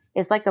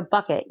 it's like a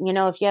bucket.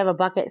 If you have a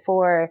bucket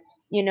for,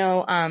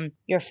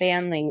 your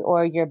family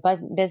or your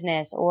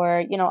business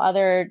or,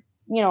 other,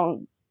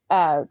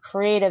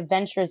 creative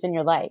ventures in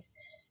your life,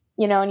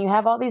 and you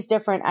have all these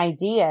different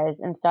ideas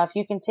and stuff,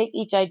 you can take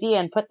each idea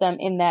and put them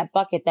in that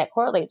bucket that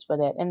correlates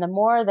with it. And the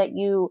more that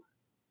you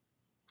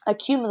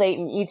accumulate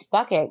in each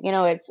bucket,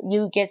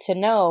 you get to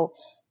know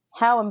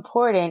how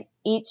important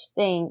each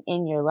thing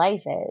in your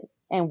life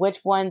is and which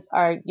ones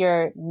are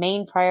your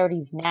main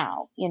priorities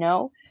now,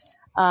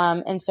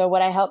 And so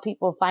what I help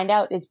people find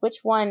out is which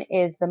one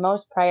is the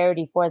most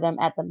priority for them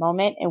at the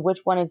moment and which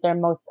one is their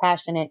most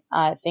passionate,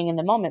 thing in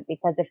the moment.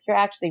 Because if you're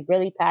actually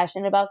really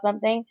passionate about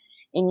something,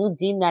 and you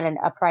deem that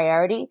a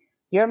priority,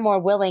 you're more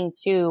willing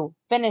to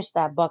finish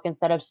that book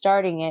instead of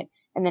starting it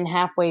and then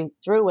halfway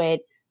through it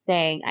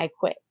saying, I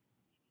quit.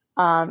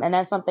 And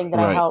that's something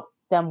that I Right. help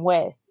them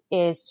with,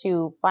 is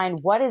to find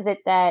what is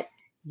it that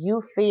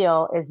you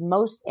feel is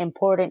most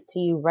important to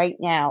you right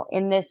now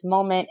in this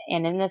moment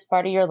and in this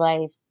part of your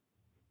life,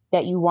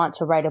 that you want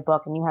to write a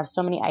book, and you have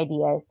so many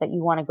ideas that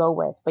you want to go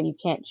with, but you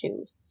can't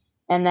choose.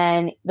 And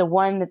then the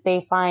one that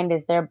they find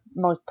is their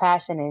most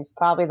passion is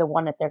probably the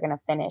one that they're going to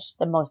finish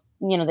the most,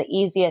 the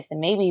easiest and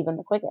maybe even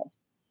the quickest,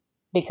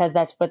 because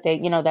that's what they,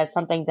 that's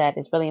something that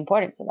is really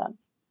important to them.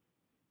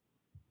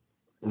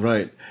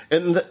 Right.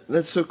 And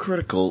that's so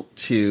critical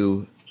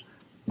to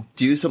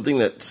do something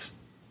that's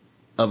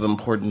of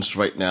importance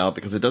right now,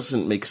 because it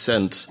doesn't make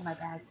sense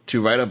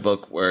to write a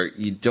book where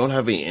you don't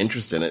have any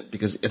interest in it,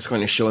 because it's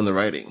going to show in the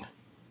writing.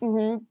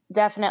 Mm-hmm,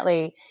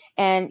 definitely.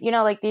 And,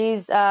 like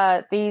these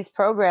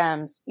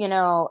programs,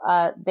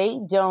 they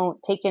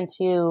don't take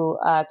into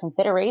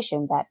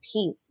consideration that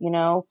piece,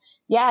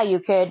 Yeah, you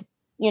could,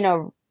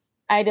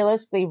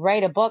 idealistically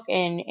write a book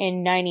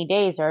in 90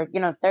 days or,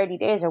 30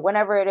 days or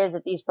whenever it is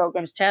that these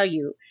programs tell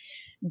you.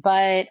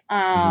 But,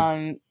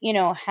 how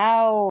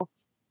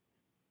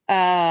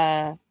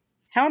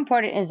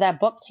important is that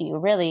book to you,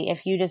 really,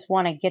 if you just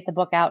want to get the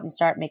book out and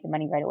start making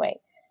money right away?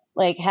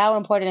 Like, how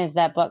important is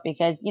that book?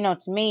 Because, to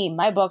me,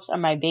 my books are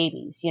my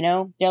babies,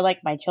 they're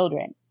like my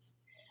children.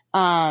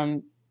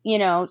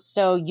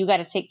 So you got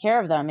to take care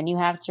of them, and you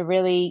have to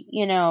really,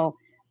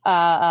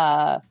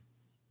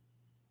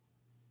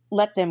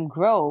 let them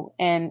grow,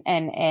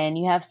 and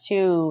you have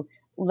to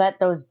let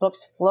those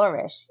books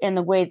flourish in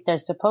the way that they're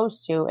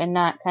supposed to, and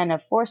not kind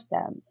of force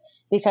them.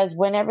 Because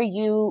whenever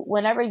you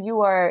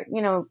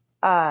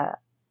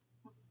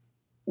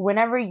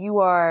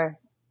are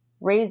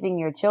raising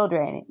your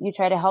children, you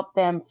try to help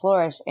them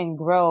flourish and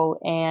grow,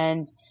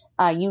 and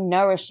you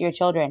nourish your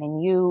children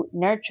and you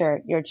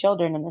nurture your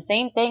children. And the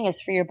same thing is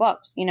for your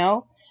books,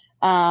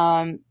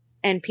 and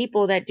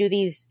people that do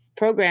these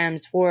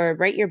programs for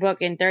write your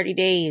book in 30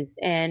 days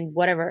and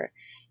whatever,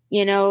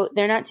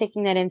 they're not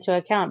taking that into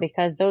account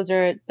because those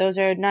are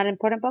not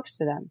important books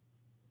to them.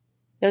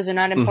 Those are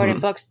not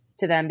important books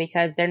to them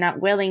because they're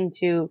not willing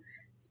to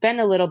spend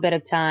a little bit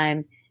of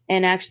time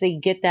and actually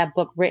get that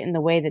book written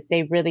the way that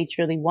they really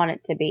truly want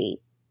it to be,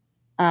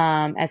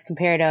 as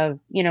compared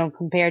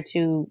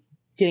to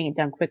getting it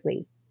done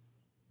quickly.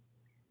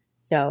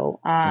 So,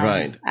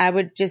 Right. I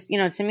would just,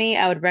 to me,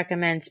 I would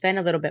recommend spend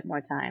a little bit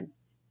more time,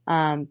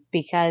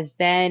 because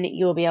then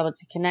you'll be able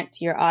to connect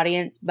to your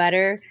audience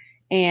better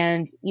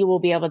and you will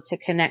be able to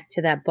connect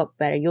to that book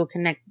better. You'll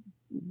connect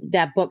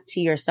that book to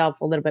yourself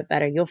a little bit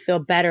better. You'll feel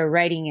better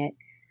writing it,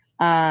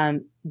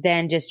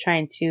 than just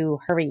trying to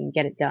hurry and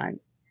get it done.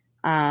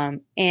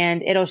 And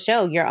it'll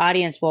show. Your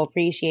audience will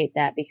appreciate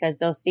that because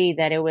they'll see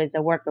that it was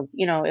a work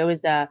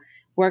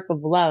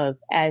of love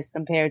as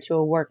compared to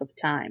a work of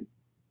time.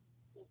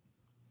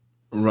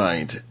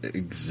 Right,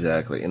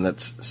 exactly. And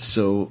that's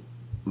so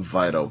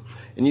vital.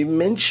 And you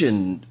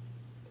mentioned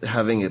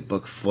having a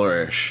book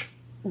flourish.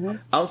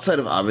 Outside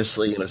of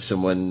obviously,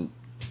 someone,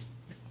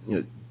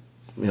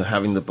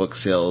 having the book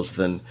sales,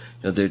 then,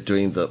 they're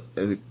doing the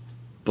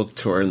book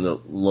tour in the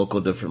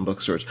local different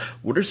bookstores.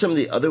 What are some of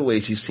the other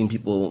ways you've seen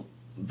people,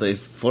 they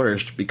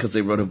flourished because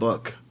they wrote a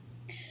book?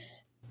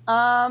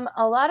 A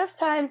lot of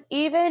times,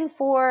 even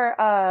for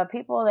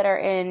people that are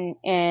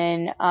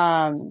in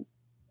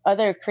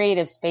other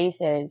creative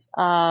spaces,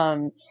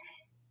 there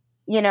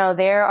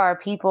are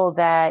people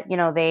that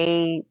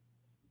they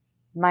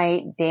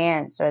might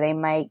dance or they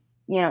might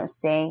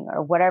sing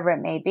or whatever it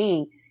may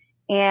be,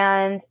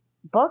 and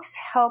books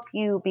help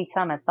you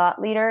become a thought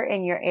leader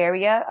in your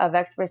area of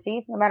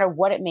expertise, no matter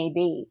what it may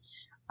be.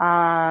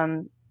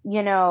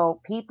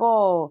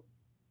 People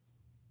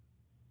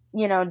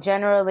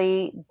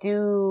generally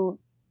do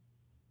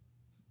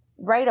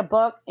write a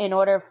book in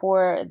order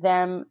for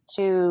them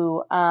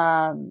to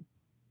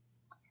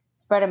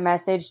spread a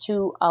message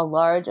to a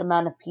large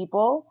amount of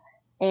people.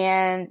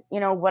 And,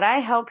 what I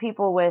help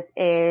people with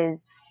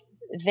is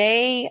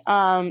they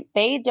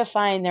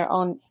define their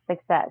own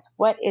success.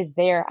 What is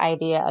their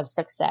idea of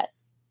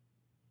success?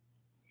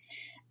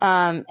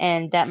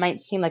 And that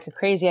might seem like a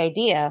crazy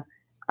idea,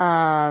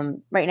 right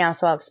now.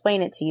 So I'll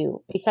explain it to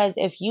you, because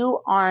if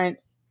you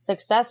aren't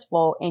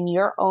successful in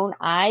your own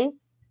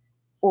eyes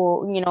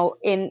or,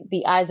 in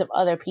the eyes of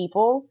other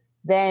people,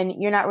 then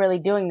you're not really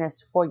doing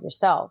this for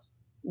yourself.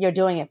 You're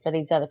doing it for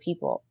these other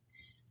people.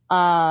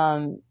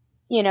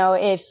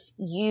 If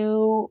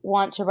you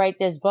want to write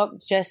this book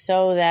just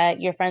so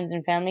that your friends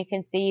and family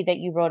can see that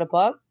you wrote a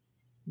book,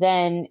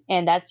 and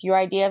that's your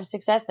idea of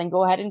success, then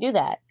go ahead and do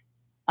that.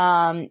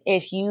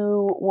 If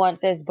you want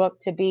this book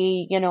to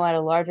be, at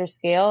a larger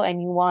scale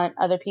and you want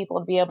other people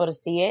to be able to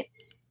see it,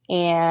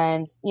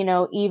 and,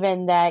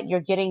 even that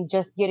you're getting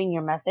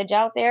your message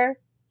out there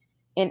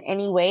in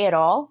any way at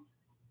all,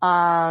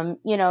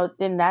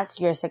 then that's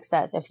your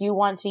success. If you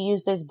want to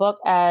use this book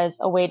as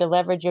a way to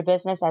leverage your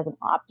business as an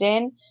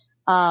opt-in,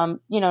 to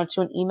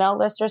an email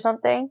list or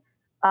something,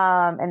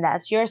 and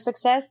that's your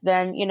success,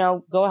 then,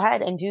 go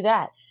ahead and do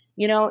that.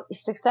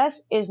 Success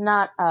is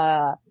not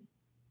a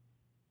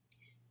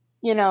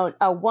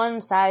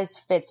one size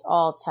fits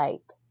all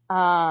type.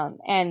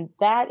 And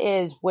that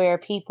is where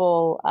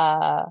people,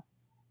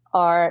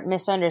 are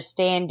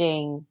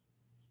misunderstanding,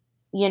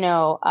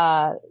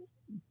 the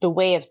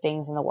way of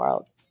things in the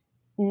world.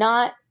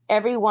 Not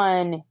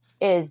everyone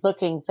is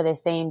looking for the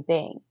same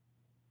thing.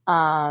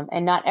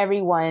 And not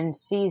everyone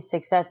sees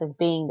success as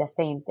being the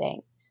same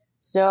thing.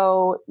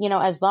 So,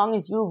 as long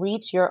as you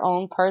reach your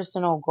own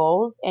personal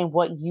goals and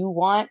what you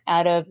want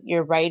out of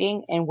your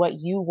writing and what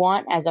you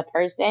want as a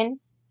person,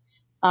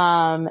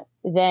 then,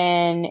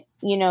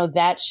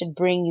 that should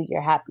bring you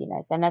your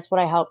happiness. And that's what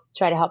I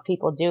try to help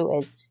people do,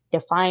 is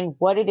define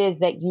what it is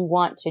that you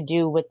want to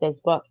do with this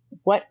book.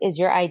 What is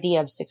your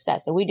idea of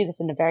success? And we do this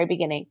in the very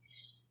beginning.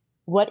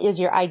 What is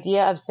your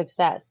idea of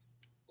success?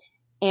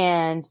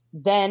 And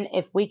then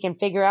if we can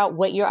figure out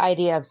what your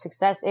idea of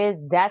success is,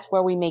 that's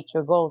where we make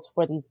your goals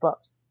for these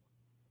books.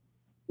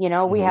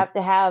 We have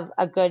to have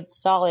a good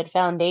solid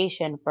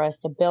foundation for us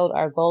to build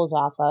our goals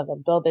off of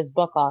and build this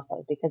book off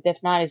of, because if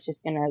not, it's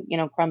just going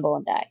to, crumble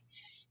and die.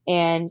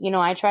 And,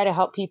 I try to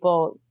help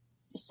people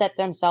set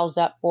themselves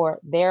up for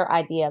their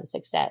idea of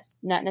success,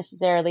 not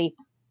necessarily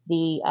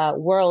the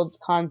world's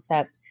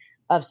concept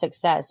of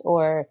success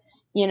or,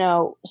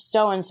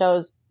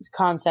 so-and-so's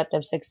concept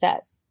of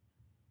success.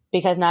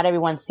 Because not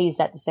everyone sees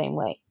that the same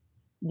way.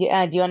 Do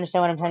you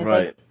understand what I'm trying to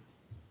say? Right.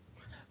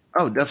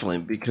 Oh, definitely.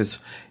 Because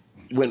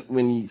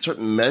when you start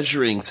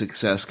measuring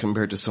success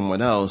compared to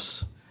someone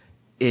else,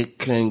 it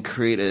can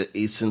create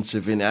a sense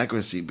of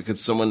inaccuracy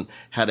because someone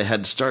had a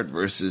head start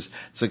versus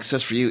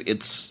success for you.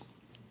 It's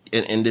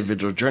an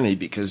individual journey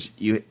because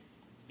you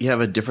have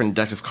a different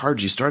deck of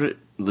cards you started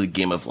the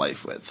game of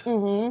life with.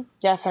 Mm-hmm,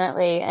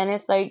 definitely. And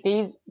it's like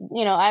these,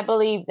 I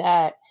believe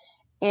that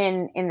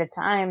in the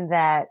time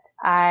that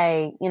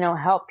I,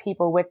 help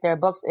people with their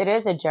books, it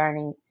is a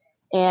journey,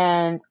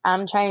 and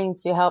I'm trying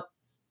to help,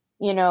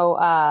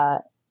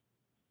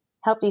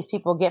 help these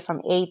people get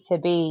from A to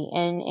B.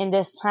 And in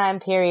this time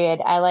period,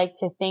 I like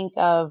to think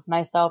of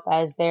myself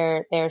as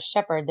their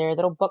shepherd, their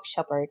little book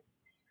shepherd.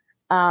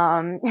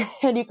 And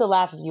you can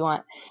laugh if you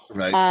want.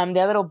 Right.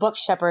 Their little book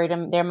shepherd,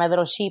 and they're my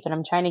little sheep, and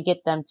I'm trying to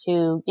get them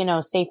to,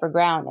 safer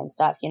ground and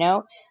stuff,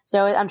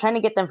 So I'm trying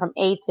to get them from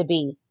A to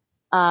B.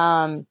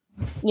 And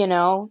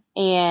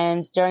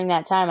during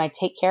that time I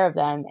take care of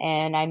them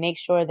and I make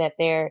sure that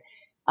they're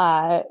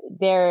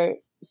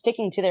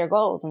sticking to their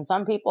goals. And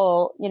some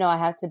people, I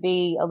have to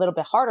be a little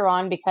bit harder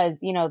on because,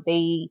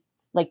 they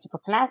like to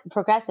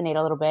procrastinate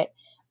a little bit.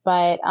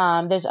 But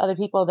there's other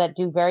people that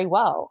do very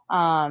well.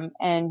 And,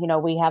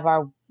 we have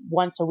our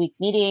once a week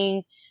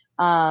meeting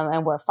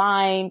and we're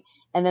fine.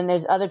 And then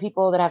there's other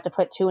people that have to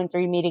put 2 and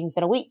 3 meetings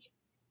in a week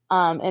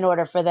in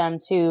order for them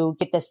to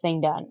get this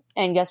thing done.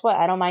 And guess what?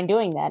 I don't mind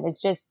doing that.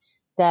 It's just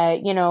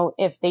that,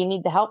 if they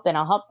need the help, then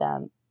I'll help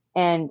them.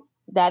 And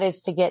that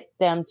is to get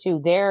them to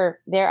their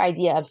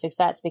idea of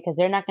success, because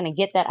they're not going to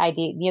get that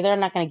idea. They're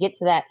not going to get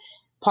to that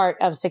part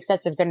of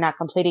success if they're not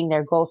completing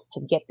their goals to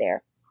get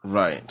there.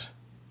 Right.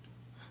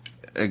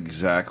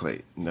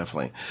 Exactly.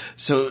 Definitely.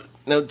 So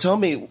now tell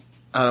me,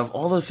 out of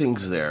all the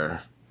things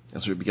there,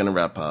 as we begin to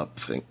wrap up,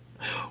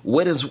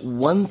 what is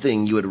one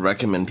thing you would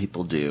recommend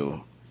people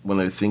do when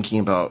they're thinking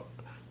about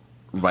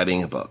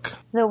writing a book?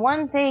 The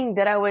one thing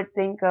that I would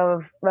think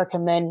of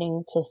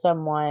recommending to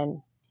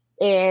someone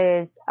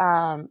is,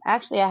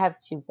 actually I have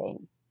 2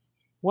 things.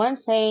 One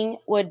thing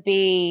would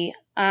be,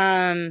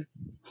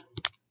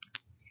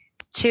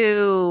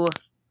 to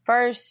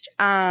first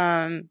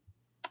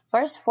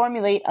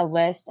formulate a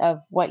list of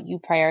what you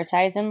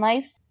prioritize in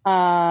life.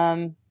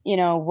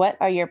 What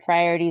are your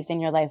priorities in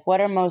your life?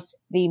 What are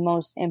the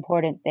most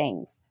important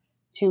things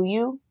to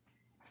you?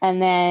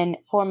 And then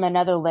form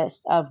another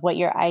list of what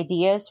your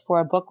ideas for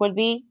a book would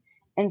be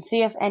and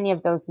see if any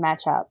of those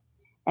match up.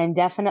 And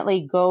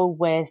definitely go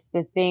with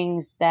the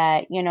things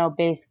that,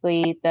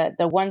 basically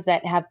the ones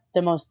that have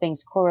the most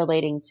things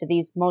correlating to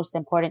these most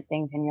important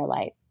things in your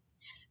life,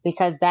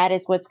 because that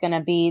is what's going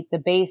to be the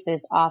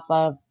basis off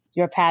of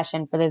your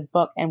passion for this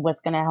book and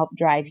what's going to help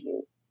drive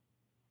you.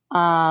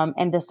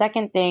 And the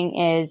second thing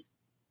is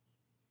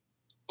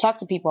talk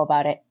to people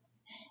about it.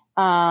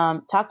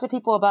 Talk to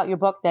people about your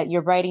book, that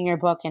you're writing your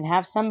book, and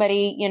have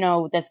somebody,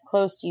 that's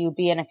close to you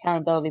be an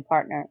accountability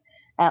partner,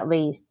 at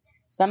least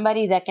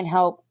somebody that can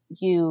help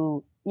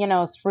you,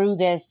 through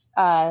this,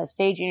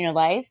 stage in your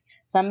life,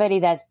 somebody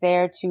that's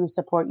there to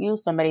support you,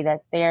 somebody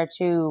that's there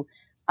to,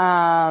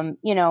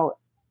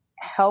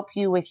 help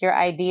you with your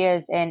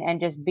ideas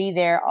and just be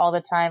there all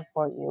the time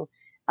for you.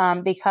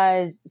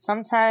 Because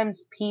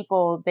sometimes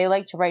people, they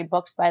like to write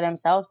books by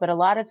themselves, but a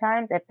lot of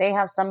times if they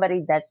have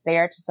somebody that's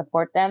there to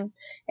support them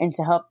and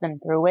to help them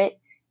through it,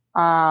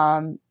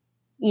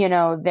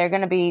 they're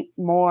going to be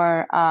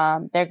more,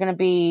 they're going to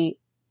be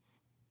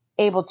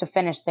able to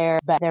finish their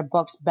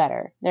books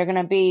better. They're going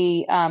to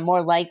be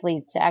more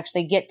likely to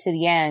actually get to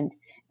the end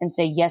and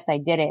say, yes, I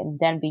did it, and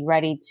then be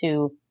ready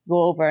to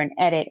go over and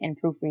edit and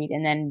proofread,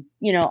 and then,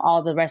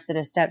 all the rest of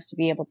the steps to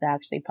be able to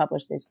actually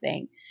publish this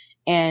thing.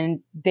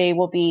 And they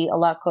will be a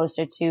lot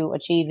closer to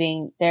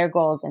achieving their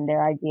goals and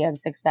their idea of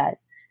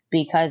success,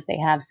 because they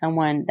have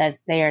someone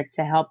that's there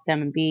to help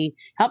them be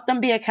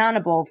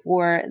accountable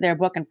for their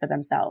book and for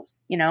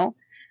themselves, and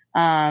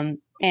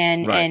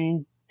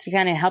to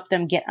kind of help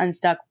them get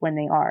unstuck when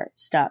they are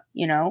stuck,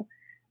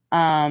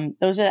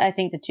 Those are, I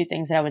think, the 2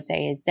 things that I would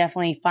say is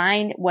definitely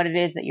find what it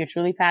is that you're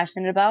truly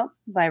passionate about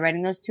by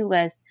writing those 2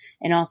 lists,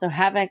 and also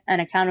have an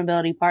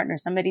accountability partner,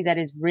 somebody that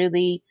is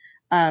really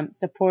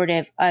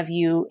supportive of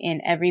you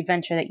in every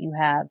venture that you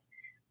have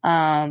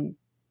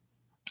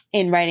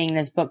in writing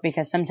this book,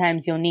 because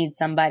sometimes you'll need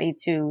somebody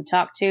to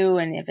talk to,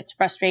 and if it's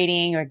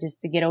frustrating, or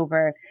just to get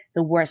over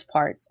the worst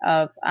parts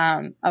of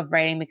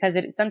writing, because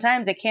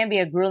sometimes it can be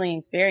a grueling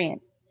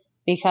experience,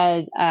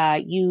 because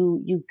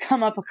you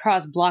come up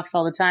across blocks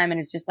all the time,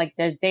 and it's just like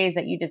there's days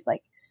that you just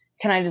like,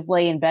 can I just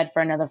lay in bed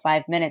for another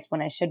 5 minutes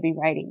when I should be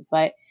writing?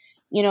 But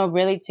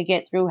really to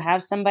get through,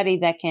 have somebody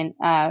that can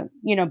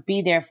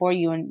be there for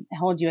you and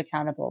hold you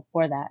accountable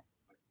for that.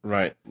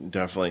 Right,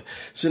 definitely.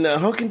 So now,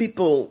 how can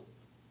people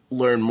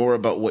learn more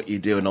about what you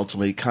do and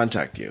ultimately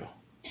contact you?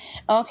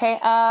 Okay,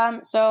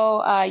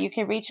 so you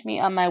can reach me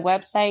on my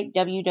website,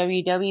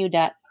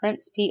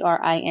 www.prince,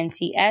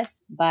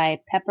 P-R-I-N-T-S, by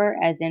Pepper,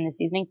 as in the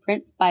seasoning,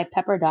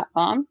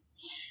 princebypepper.com.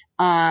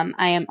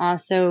 I am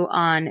also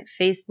on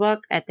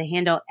Facebook at the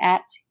handle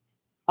at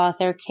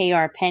author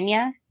K.R.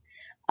 Pena,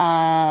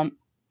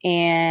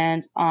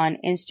 and on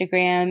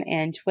Instagram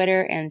and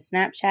Twitter and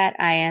Snapchat,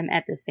 I am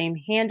at the same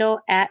handle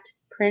at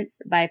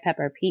Prince by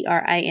Pepper,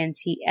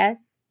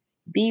 Prints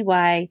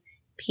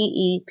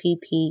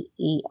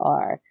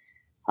Bypepper,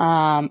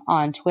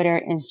 on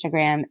Twitter,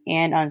 Instagram,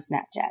 and on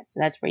Snapchat. So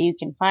that's where you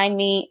can find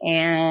me,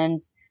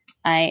 and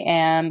I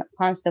am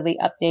constantly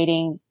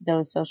updating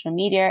those social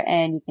media,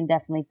 and you can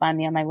definitely find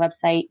me on my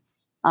website,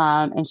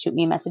 and shoot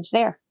me a message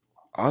there.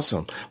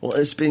 Awesome. Well,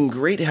 it's been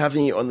great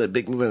having you on the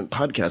Big Movement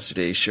podcast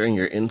today, sharing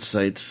your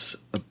insights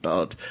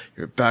about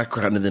your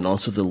background and then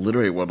also the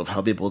literary world of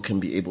how people can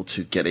be able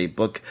to get a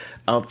book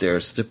out there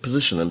to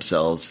position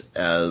themselves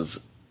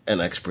as an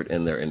expert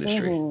in their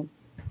industry. Mm-hmm.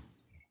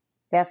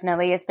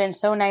 Definitely. It's been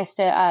so nice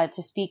to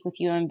speak with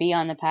you and be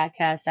on the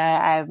podcast.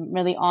 I'm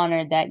really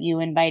honored that you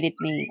invited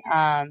me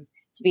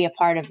to be a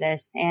part of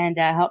this and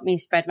help me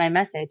spread my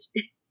message.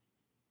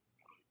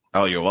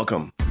 Oh, you're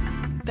welcome.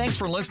 Thanks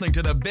for listening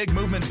to the Big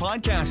Movement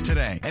Podcast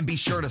today. And be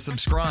sure to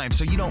subscribe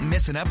so you don't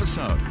miss an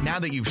episode. Now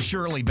that you've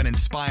surely been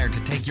inspired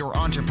to take your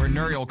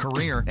entrepreneurial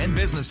career and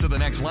business to the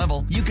next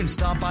level, you can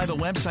stop by the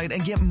website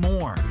and get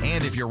more.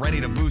 And if you're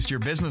ready to boost your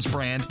business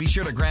brand, be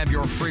sure to grab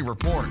your free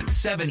report,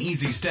 7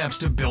 Easy Steps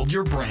to Build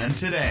Your Brand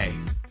Today.